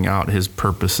working out his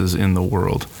purposes in the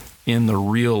world, in the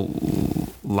real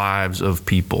lives of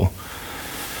people.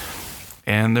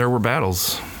 And there were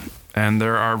battles, and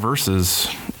there are verses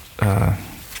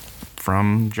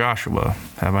from Joshua.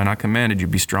 Have I not commanded you,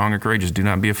 be strong and courageous, do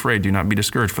not be afraid, do not be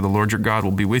discouraged, for the Lord your God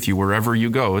will be with you wherever you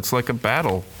go. It's like a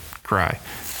battle cry.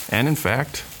 And in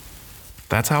fact,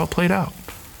 that's how it played out.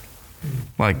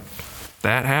 Like,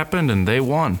 that happened and they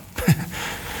won.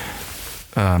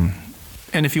 And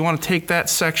if you want to take that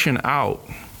section out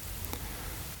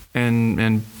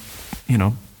and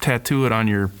tattoo it on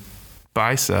your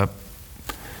bicep,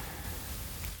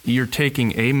 you're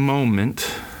taking a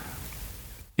moment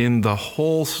in the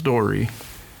whole story,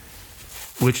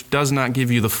 which does not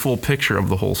give you the full picture of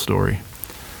the whole story.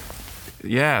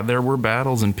 yeah, there were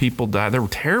battles and people died. There were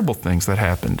terrible things that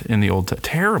happened in the Old Testament.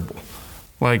 Terrible.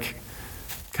 Like,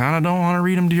 kind of don't want to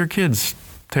read them to your kids.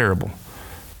 Terrible.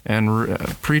 And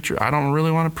preacher, I don't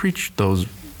really want to preach those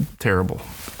terrible.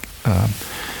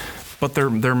 But they're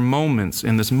moments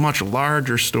in this much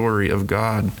larger story of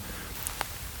God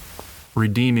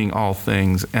redeeming all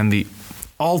things, and the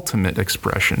ultimate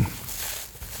expression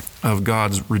of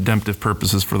God's redemptive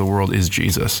purposes for the world is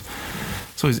Jesus.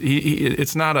 So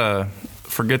it's not a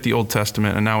forget the Old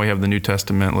Testament and now we have the New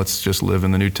Testament, let's just live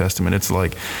in the New Testament. It's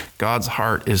like God's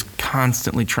heart is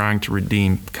constantly trying to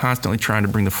redeem, constantly trying to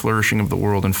bring the flourishing of the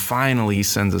world, and finally he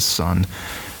sends his son.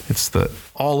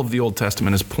 All of the Old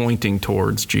Testament is pointing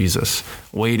towards Jesus,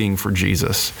 waiting for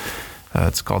Jesus.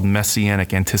 It's called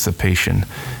messianic anticipation.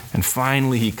 And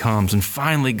finally he comes, and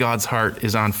finally God's heart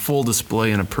is on full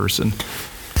display in a person.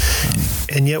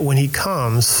 And yet when he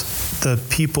comes, the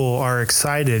people are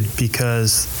excited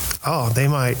because,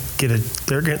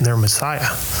 they're getting their Messiah.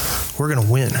 We're going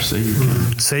to win.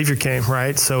 Savior came,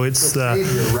 right? So it's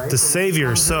the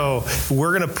Savior. So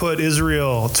we're going to put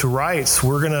Israel to rights.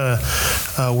 We're going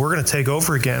to take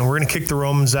over again. We're going to kick the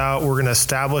Romans out. We're going to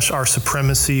establish our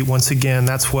supremacy once again.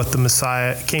 That's what the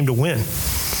Messiah came to win.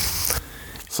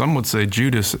 Some would say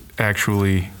Judas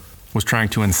actually was trying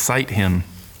to incite him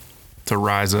to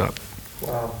rise up.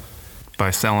 Wow. By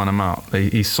selling him out.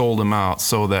 He sold him out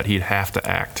so that he'd have to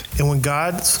act. And when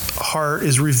God's heart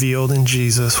is revealed in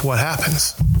Jesus, what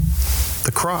happens?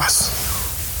 The cross.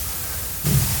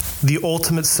 The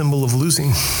ultimate symbol of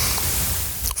losing,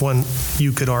 one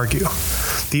you could argue.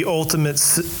 The ultimate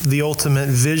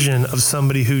vision of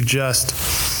somebody who just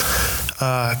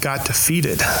got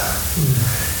defeated.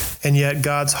 And yet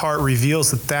God's heart reveals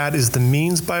that is the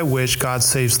means by which God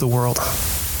saves the world.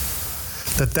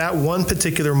 That one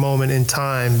particular moment in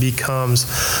time becomes,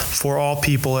 for all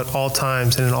people at all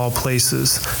times and in all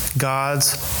places,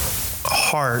 God's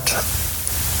heart,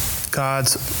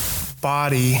 God's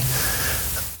body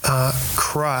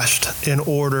crushed in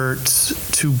order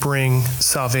to bring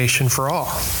salvation for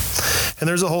all. And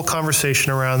there's a whole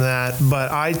conversation around that,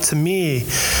 but to me,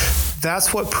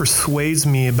 that's what persuades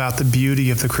me about the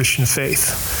beauty of the Christian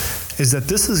faith, is that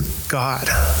this is God.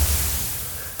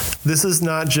 This is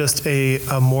not just a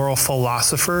moral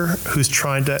philosopher who's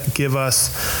trying to give us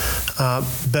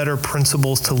better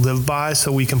principles to live by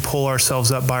so we can pull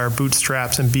ourselves up by our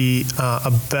bootstraps and be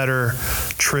a better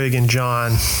Trig and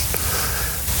John.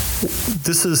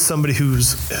 This is somebody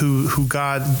who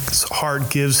God's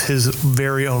heart gives his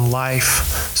very own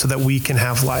life so that we can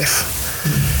have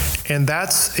life. And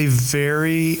that's a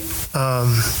very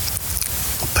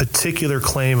particular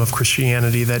claim of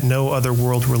Christianity that no other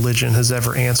world religion has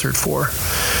ever answered for.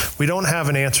 We don't have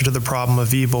an answer to the problem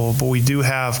of evil, but we do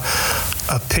have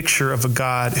a picture of a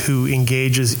God who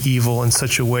engages evil in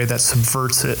such a way that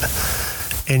subverts it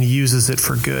and uses it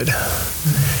for good.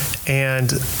 And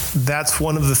that's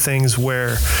one of the things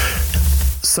where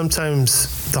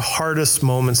sometimes the hardest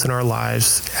moments in our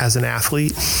lives as an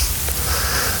athlete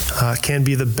can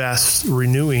be the best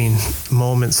renewing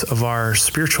moments of our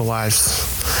spiritual lives.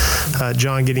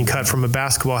 John getting cut from a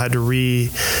basketball had to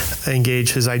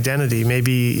re-engage his identity.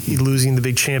 Maybe losing the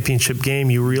big championship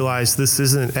game, you realize this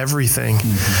isn't everything.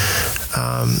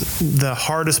 Mm-hmm. The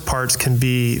hardest parts can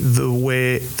be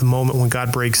the moment when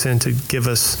God breaks in to give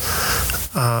us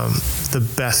the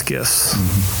best gifts.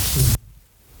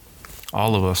 Mm-hmm.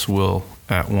 All of us will,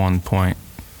 at one point,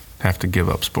 have to give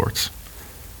up sports.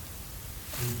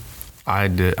 I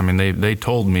did. I mean, they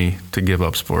told me to give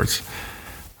up sports.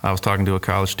 I was talking to a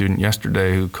college student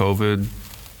yesterday who COVID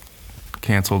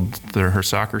canceled her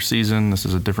soccer season. This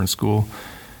is a different school.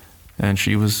 And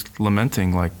she was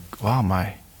lamenting like,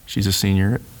 wow, she's a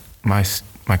senior. My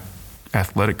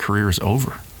athletic career is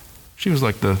over. She was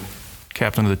like the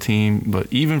captain of the team, but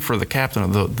even for the captain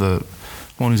of the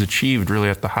one who's achieved really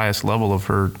at the highest level of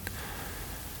her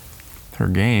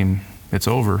game, it's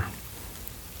over.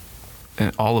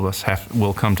 And all of us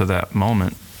will come to that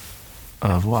moment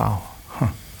of, wow,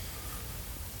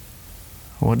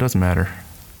 what does matter?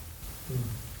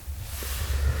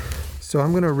 So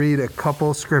I'm going to read a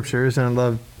couple scriptures, and I'd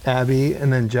love Abby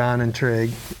and then John and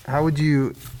Trig. How would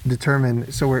you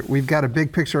determine, so we've got a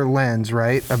big picture lens,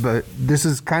 right? But this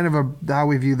is kind of how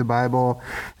we view the Bible,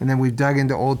 and then we've dug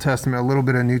into Old Testament, a little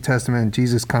bit of New Testament, and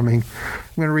Jesus coming.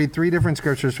 I'm going to read 3 different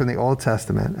scriptures from the Old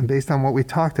Testament, and based on what we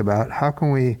talked about, how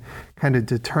can we kind of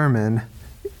determine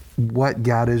what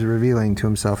God is revealing to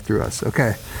himself through us?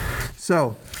 Okay,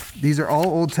 so these are all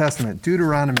Old Testament.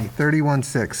 Deuteronomy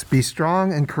 31:6. Be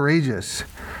strong and courageous.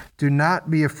 Do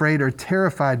not be afraid or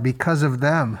terrified because of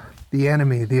them, the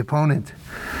enemy, the opponent.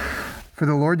 For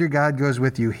the Lord your God goes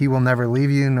with you. He will never leave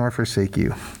you nor forsake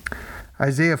you.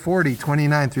 Isaiah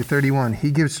 40:29-31. He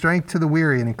gives strength to the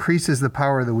weary and increases the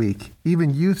power of the weak.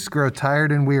 Even youths grow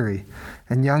tired and weary,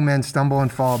 and young men stumble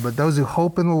and fall. But those who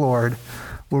hope in the Lord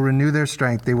will renew their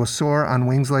strength. They will soar on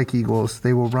wings like eagles.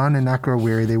 They will run and not grow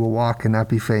weary. They will walk and not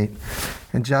be faint.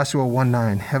 And Joshua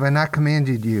 1:9. Have I not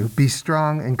commanded you? Be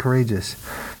strong and courageous.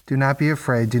 Do not be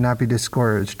afraid. Do not be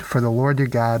discouraged. For the Lord your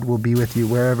God will be with you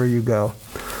wherever you go.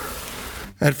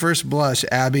 At first blush,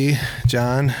 Abby,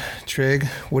 John, Trig,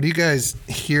 what do you guys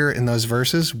hear in those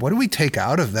verses? What do we take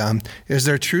out of them? Is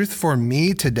there truth for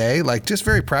me today? Like, just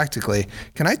very practically,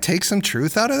 can I take some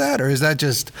truth out of that? Or is that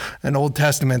just an Old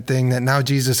Testament thing that now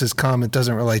Jesus has come, it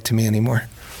doesn't relate to me anymore?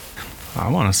 I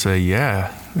want to say,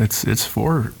 yeah, it's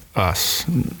for us.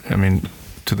 I mean,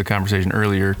 to the conversation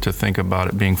earlier, to think about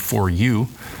it being for you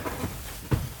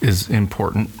is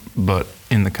important, but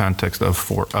in the context of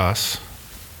for us.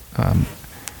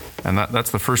 And that's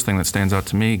the first thing that stands out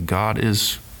to me. God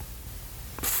is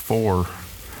for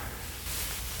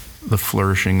the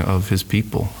flourishing of his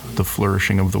people, the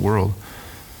flourishing of the world.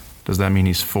 Does that mean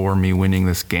he's for me winning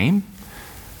this game?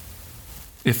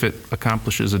 If it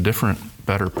accomplishes a different,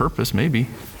 better purpose, maybe.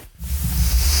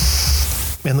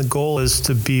 And the goal is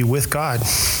to be with God.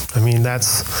 I mean,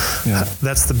 that's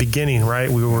the beginning, right?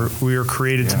 We were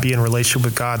created to be in relationship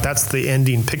with God. That's the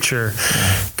ending picture.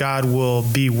 Yeah. God will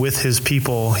be with his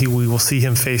people. We will see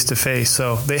him face to face.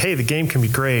 So, the game can be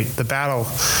great. The battle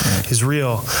is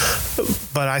real.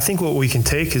 But I think what we can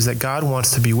take is that God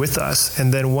wants to be with us.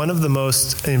 And then one of the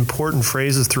most important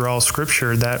phrases through all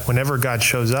Scripture that whenever God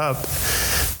shows up,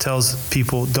 tells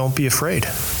people, don't be afraid.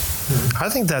 I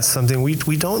think that's something we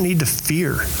don't need to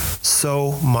fear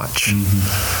so much.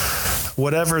 Mm-hmm.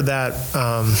 Whatever that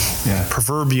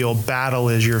proverbial battle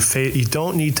is, you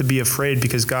don't need to be afraid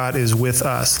because God is with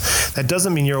us. That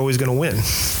doesn't mean you're always going to win.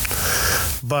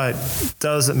 But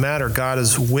doesn't matter. God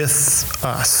is with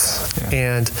us.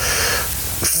 Yeah. And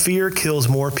fear kills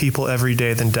more people every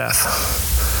day than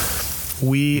death.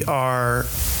 We are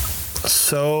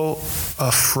so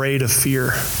afraid of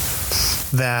fear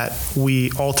that we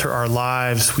alter our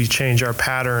lives, we change our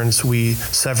patterns, we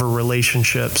sever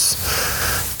relationships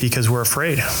because we're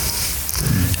afraid.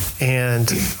 And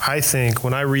I think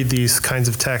when I read these kinds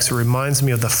of texts, it reminds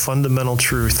me of the fundamental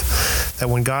truth that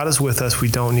when God is with us, we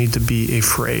don't need to be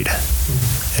afraid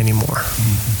anymore.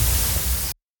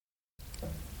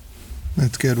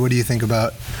 That's good. What do you think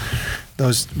about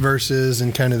those verses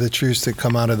and kind of the truths that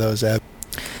come out of those, Ab?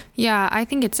 Yeah, I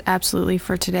think it's absolutely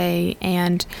for today.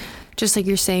 And just like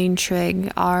you're saying,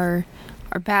 Trig, our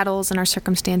battles and our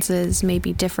circumstances may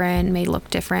be different, may look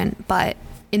different, but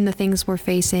in the things we're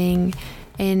facing,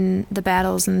 in the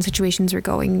battles and the situations we're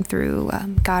going through,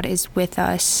 God is with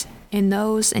us in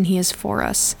those, and he is for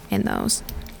us in those.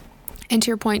 And to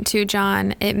your point too,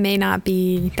 John, it may not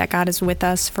be that God is with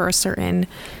us for a certain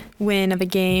win of a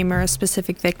game or a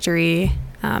specific victory.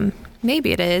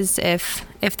 Maybe it is if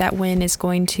that win is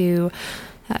going to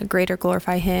greater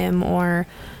glorify him or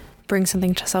bring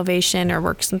something to salvation or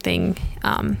work something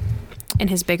in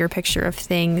his bigger picture of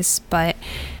things. But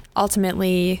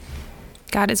ultimately,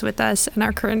 God is with us in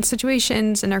our current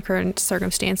situations, in our current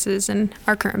circumstances, and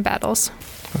our current battles.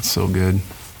 That's so good.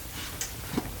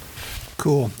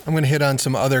 Cool. I'm going to hit on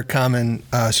some other common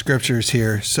scriptures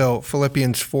here. So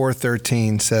Philippians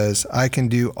 4:13 says, I can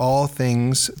do all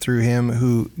things through him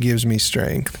who gives me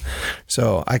strength.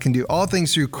 So I can do all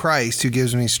things through Christ who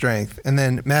gives me strength. And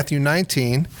then Matthew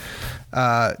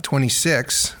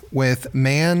 19:26, with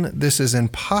man this is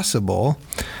impossible,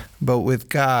 but with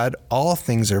God all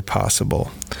things are possible.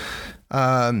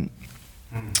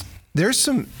 There's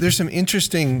some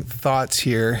interesting thoughts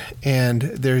here, and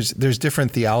there's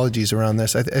different theologies around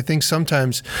this. I think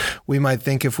sometimes we might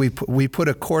think if we put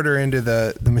a quarter into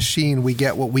the machine, we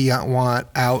get what we want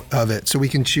out of it. So we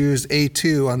can choose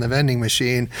A2 on the vending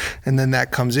machine, and then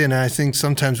that comes in. And I think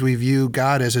sometimes we view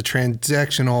God as a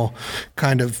transactional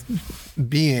kind of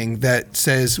being that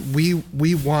says we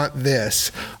want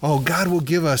this. Oh, God will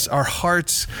give us our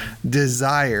heart's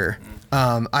desire.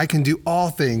 I can do all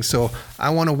things. So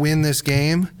I want to win this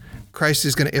game. Christ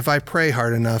is going to, if I pray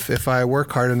hard enough, if I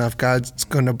work hard enough, God's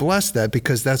going to bless that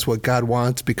because that's what God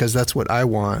wants, because that's what I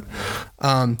want.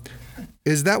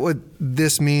 Is that what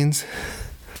this means?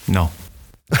 No.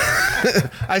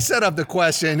 I set up the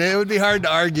question. It would be hard to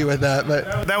argue with that,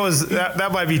 but that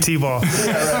might be T-ball.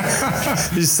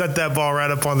 You set that ball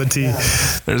right up on the tee.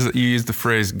 You used the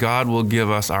phrase, God will give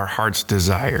us our heart's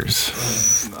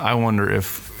desires. I wonder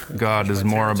if God is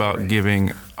more about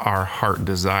giving our heart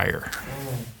desire.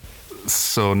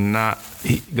 So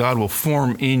God will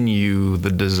form in you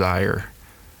the desire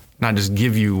not just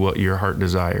give you what your heart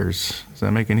desires. Does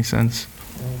that make any sense?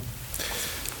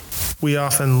 We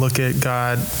often look at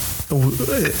God. I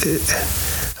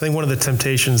think one of the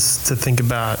temptations to think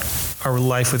about our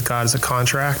life with God as a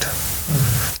contract.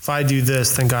 If I do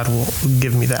this, then God will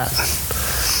give me that.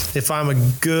 If I'm a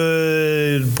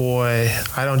good boy,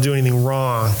 I don't do anything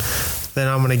wrong, then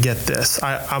I'm going to get this.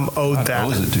 I'm owed God that.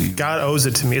 owes it to you. God owes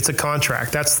it to me. It's a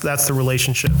contract. That's the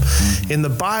relationship. Mm-hmm. In the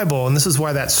Bible, and this is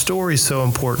why that story is so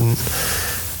important,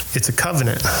 it's a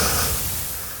covenant.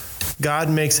 God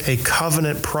makes a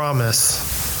covenant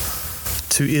promise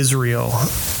to Israel,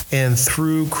 and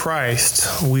through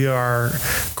Christ, we are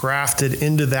grafted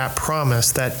into that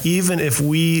promise that even if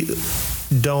we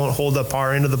don't hold up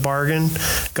our end of the bargain,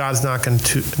 God's not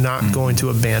going to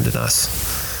abandon us.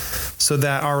 So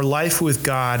that our life with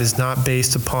God is not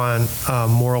based upon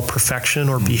moral perfection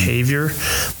or behavior,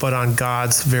 but on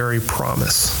God's very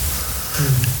promise.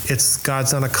 It's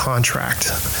God's on a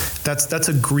contract. That's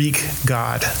a Greek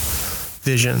God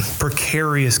vision.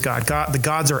 Precarious God. The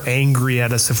gods are angry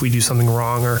at us if we do something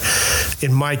wrong. Or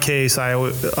in my case,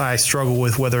 I struggle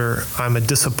with whether I'm a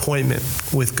disappointment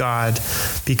with God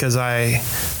because I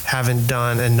haven't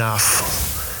done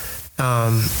enough.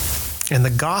 And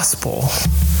the gospel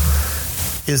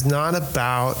is not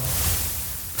about,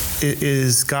 it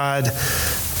is God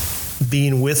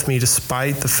being with me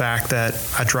despite the fact that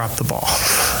I dropped the ball.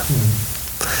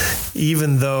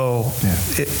 Even though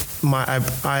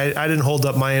I didn't hold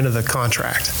up my end of the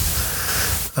contract.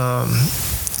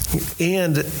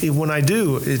 And when I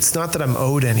do, it's not that I'm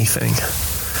owed anything.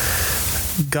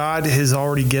 God has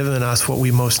already given us what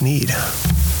we most need,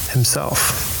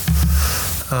 himself.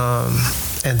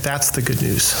 And that's the good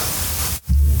news.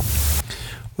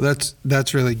 Well,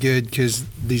 that's really good, because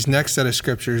these next set of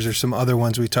scriptures are some other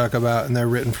ones we talk about, and they're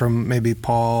written from maybe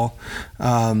Paul.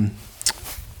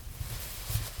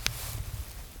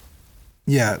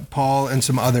 Paul and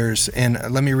some others. And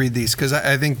let me read these, because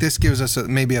I think this gives us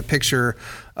maybe a picture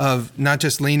of not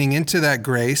just leaning into that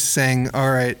grace, saying,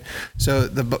 all right, so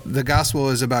the gospel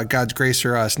is about God's grace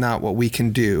for us, not what we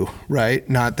can do, right?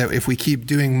 Not that if we keep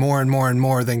doing more and more and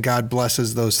more, then God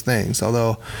blesses those things,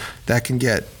 although that can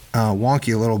get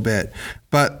wonky a little bit.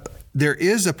 But there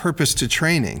is a purpose to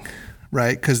training,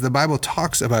 right? Because the Bible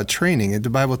talks about training, and the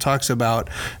Bible talks about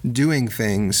doing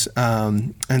things.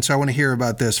 And so I want to hear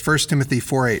about this. 1 Timothy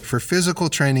 4:8, for physical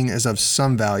training is of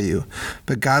some value,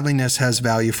 but godliness has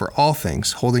value for all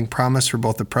things, holding promise for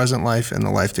both the present life and the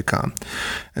life to come.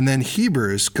 And then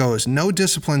Hebrews goes, no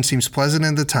discipline seems pleasant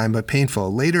at the time, but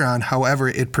painful. Later on, however,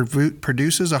 it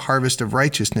produces a harvest of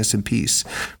righteousness and peace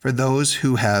for those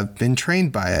who have been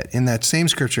trained by it. In that same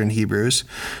scripture in Hebrews,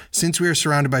 since we are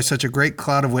surrounded by such a great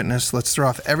cloud of witness, let's throw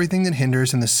off everything that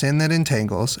hinders and the sin that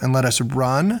entangles, and let us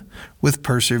run with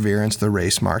perseverance the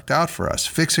race marked out for us,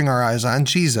 fixing our eyes on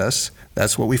Jesus.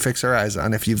 That's what we fix our eyes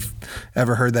on. If you've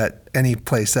ever heard that any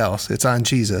place else, it's on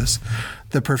Jesus,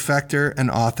 the perfecter and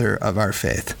author of our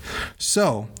faith.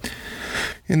 So,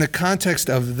 in the context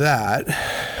of that,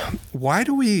 why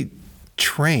do we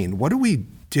train? What are we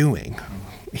doing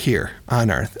here on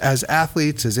earth as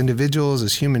athletes, as individuals,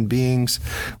 as human beings?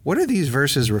 What are these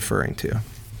verses referring to?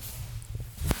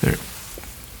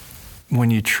 When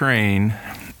you train,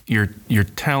 you're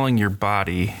telling your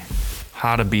body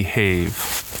how to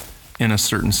behave in a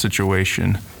certain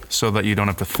situation so that you don't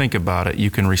have to think about it.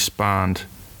 You can respond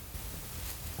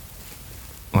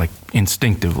like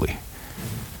instinctively.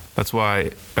 That's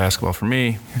why basketball for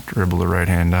me, dribble the right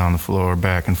hand down the floor,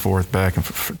 back and forth,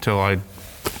 till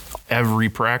every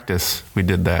practice we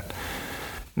did that.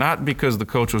 Not because the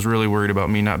coach was really worried about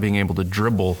me not being able to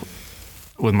dribble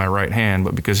with my right hand,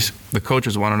 but because the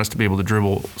coaches wanted us to be able to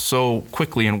dribble so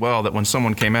quickly and well that when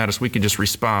someone came at us, we could just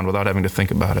respond without having to think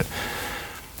about it.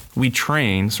 We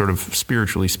train, sort of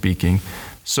spiritually speaking,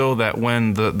 so that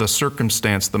when the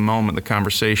circumstance, the moment, the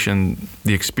conversation,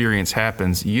 the experience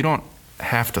happens, you don't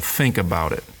have to think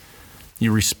about it.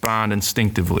 You respond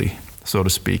instinctively, so to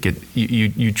speak.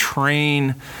 You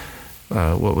train,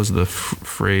 what was the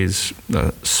phrase,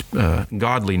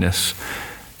 godliness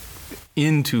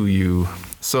into you,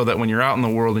 so that when you're out in the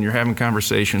world and you're having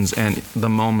conversations and the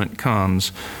moment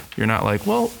comes, you're not like,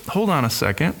 well, hold on a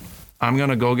second. I'm going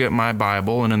to go get my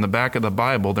Bible, and in the back of the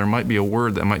Bible, there might be a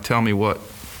word that might tell me what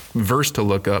verse to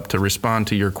look up to respond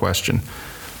to your question.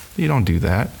 You don't do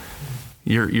that.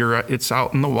 It's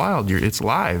out in the wild. It's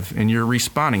live, and you're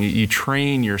responding. You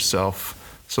train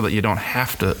yourself so that you don't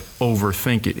have to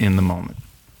overthink it in the moment.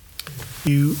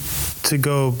 To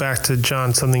go back to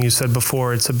John, something you said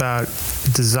before, it's about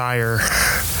desire,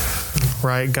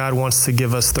 right? God wants to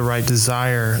give us the right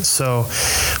desire. So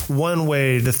one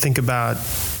way to think about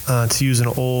to use an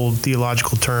old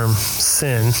theological term,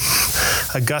 sin.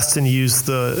 Augustine used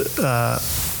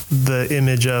the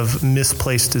image of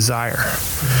misplaced desire.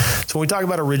 So when we talk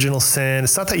about original sin,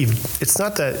 it's not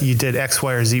that you did X,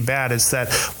 Y, or Z bad. It's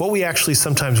that what we actually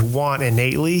sometimes want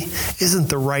innately isn't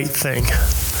the right thing.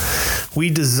 We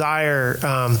desire.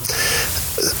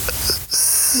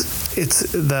 It's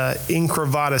the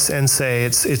incurvatus ense.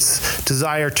 It's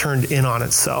desire turned in on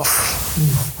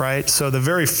itself, right? So the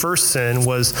very first sin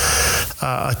was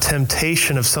a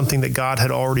temptation of something that God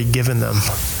had already given them.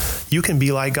 You can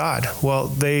be like God.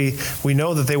 Well, we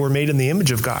know that they were made in the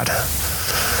image of God.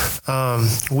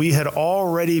 We had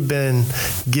already been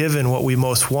given what we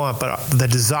most want, but the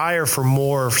desire for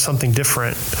more, for something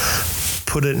different,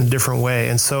 put it in a different way.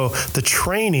 And so the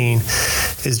training,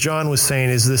 as John was saying,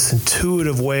 is this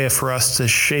intuitive way for us to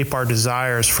shape our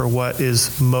desires for what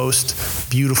is most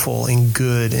beautiful and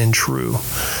good and true.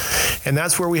 And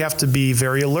that's where we have to be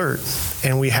very alert,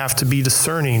 and we have to be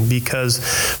discerning, because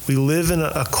we live in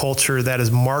a culture that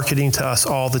is marketing to us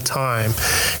all the time.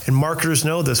 And marketers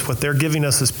know this. What they're giving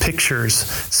us is pictures,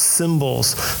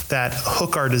 symbols that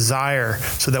hook our desire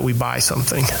so that we buy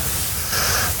something.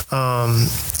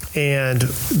 And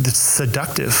it's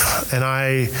seductive, and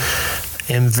I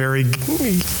am very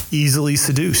easily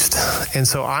seduced. And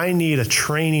so I need a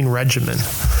training regimen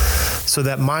so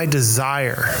that my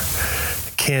desire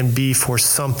can be for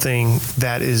something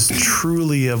that is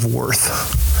truly of worth.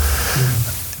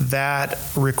 That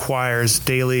requires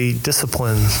daily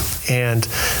discipline, and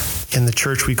in the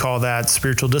church we call that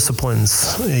spiritual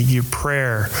disciplines. Your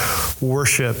prayer,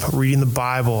 worship, reading the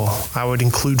Bible. I would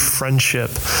include friendship,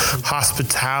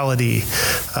 hospitality,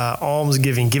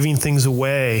 almsgiving, giving things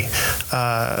away,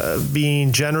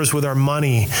 being generous with our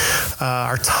money,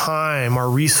 our time, our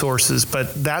resources.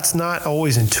 But that's not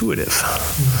always intuitive.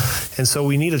 And so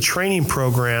we need a training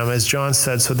program, as John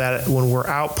said, so that when we're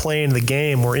out playing the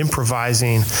game, we're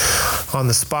improvising on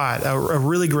the spot. A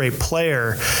really great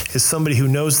player is somebody who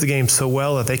knows the game so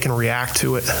well that they can react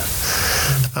to it.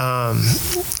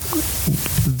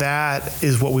 That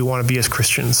is what we want to be as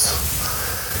Christians.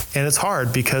 And it's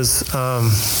hard because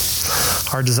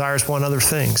our desires want other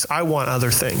things. I want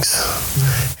other things.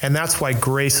 And that's why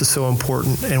grace is so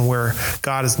important, and where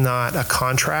God is not a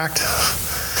contract.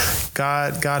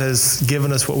 God has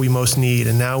given us what we most need,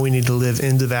 and now we need to live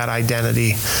into that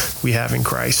identity we have in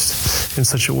Christ in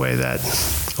such a way that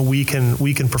we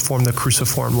can perform the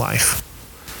cruciform life.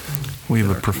 We have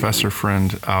a professor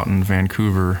friend out in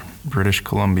Vancouver, British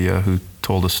Columbia, who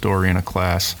told a story in a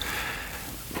class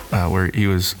where he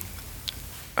was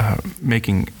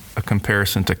making a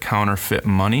comparison to counterfeit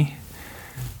money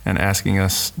and asking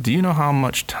us, do you know how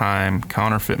much time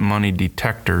counterfeit money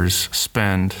detectors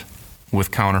spend with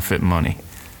counterfeit money?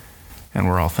 And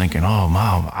we're all thinking, oh,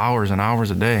 wow, hours and hours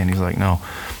a day. And he's like, no,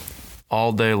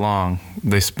 all day long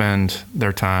they spend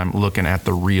their time looking at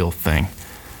the real thing,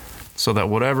 so that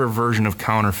whatever version of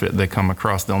counterfeit they come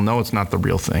across, they'll know it's not the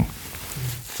real thing.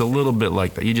 It's a little bit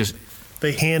like that.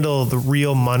 They handle the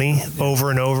real money over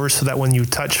and over, so that when you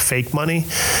touch fake money,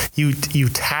 you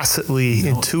tacitly,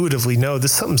 intuitively know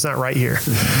something's not right here.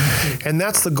 And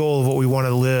that's the goal of what we want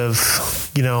to live.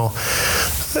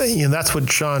 That's what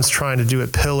John's trying to do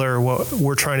at Pillar. What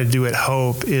we're trying to do at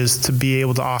Hope is to be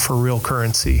able to offer real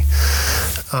currency,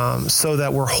 so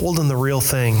that we're holding the real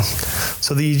thing.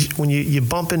 So that when you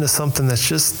bump into something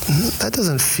that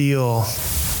doesn't feel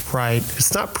right.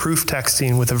 It's not proof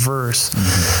texting with a verse,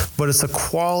 but it's a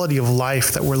quality of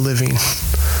life that we're living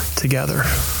together.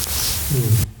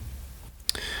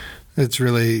 It's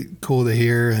really cool to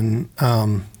hear. And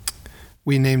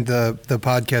we named the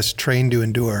podcast Train to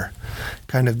Endure,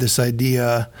 kind of this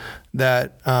idea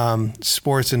that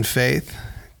sports and faith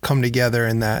come together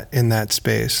in that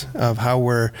space of how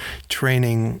we're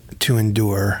training to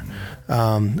endure.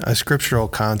 A scriptural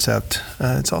concept.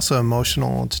 It's also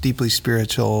emotional. It's deeply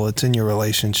spiritual. It's in your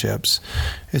relationships.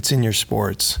 It's in your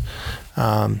sports.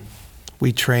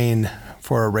 We train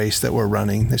for a race that we're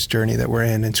running, this journey that we're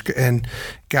in. And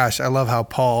gosh, I love how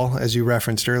Paul, as you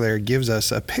referenced earlier, gives us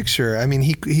a picture. I mean,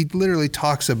 he literally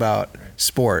talks about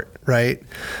sport, right?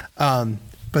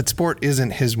 But sport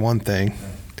isn't his one thing.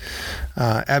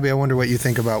 Abby, I wonder what you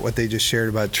think about what they just shared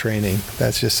about training.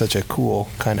 That's just such a cool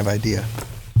kind of idea.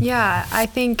 Yeah, I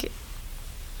think,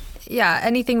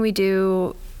 anything we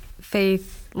do,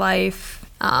 faith, life,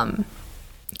 kind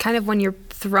of when you're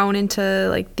thrown into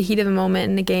like the heat of the moment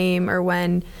in the game, or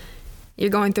when you're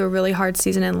going through a really hard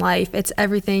season in life, it's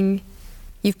everything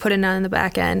you've put in on the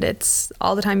back end. It's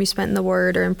all the time you spent in the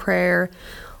Word or in prayer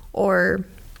or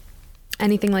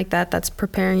anything like that that's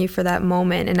preparing you for that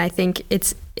moment. And I think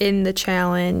it's in the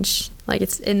challenge Like,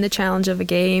 it's in the challenge of a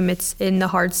game. It's in the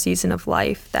hard season of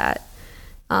life that,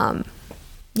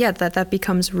 that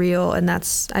becomes real. And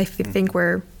that's, I think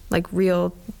where like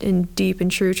real and deep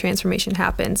and true transformation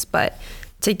happens. But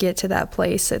to get to that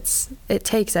place, it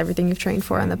takes everything you've trained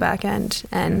for on the back end.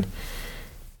 And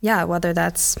yeah, whether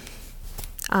that's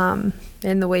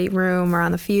in the weight room or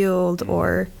on the field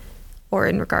or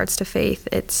in regards to faith,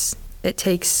 it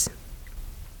takes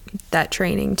that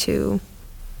training to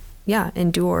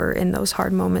endure in those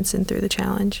hard moments and through the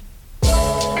challenge.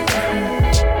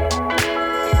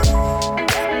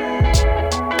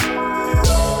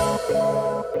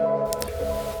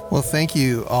 Well, thank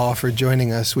you all for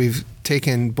joining us. We've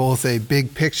taken both a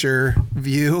big picture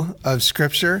view of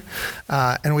Scripture,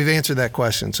 and we've answered that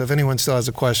question. So if anyone still has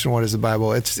a question, what is the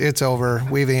Bible? It's over.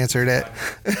 We've answered it.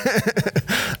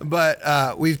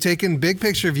 But we've taken big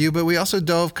picture view, but we also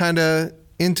dove kind of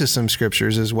into some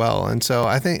scriptures as well. And so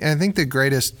I think the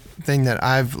greatest thing that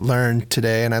I've learned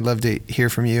today, and I'd love to hear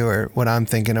from you or what I'm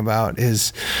thinking about,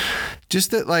 is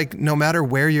just that, like, no matter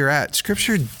where you're at,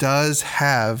 Scripture does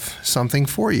have something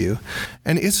for you.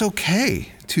 And it's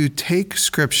okay to take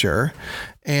Scripture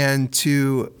and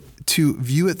to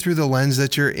view it through the lens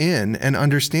that you're in and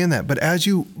understand that. But as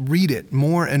you read it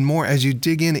more and more, as you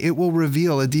dig in, it will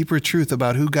reveal a deeper truth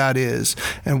about who God is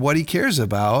and what He cares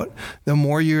about, the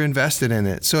more you're invested in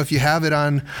it. So if you have it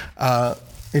on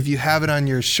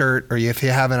your shirt, or if you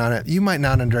have it on it, you might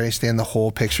not understand the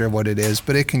whole picture of what it is,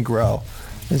 but it can grow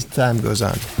as time goes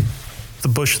on. The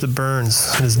bush that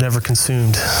burns is never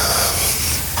consumed.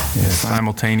 Yeah,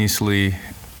 simultaneously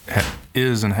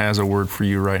is and has a word for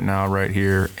you right now, right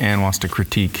here, and wants to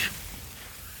critique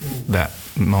that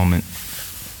moment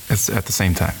at the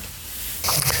same time.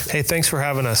 Hey, thanks for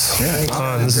having us.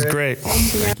 Yeah, this is great.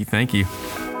 Thank you.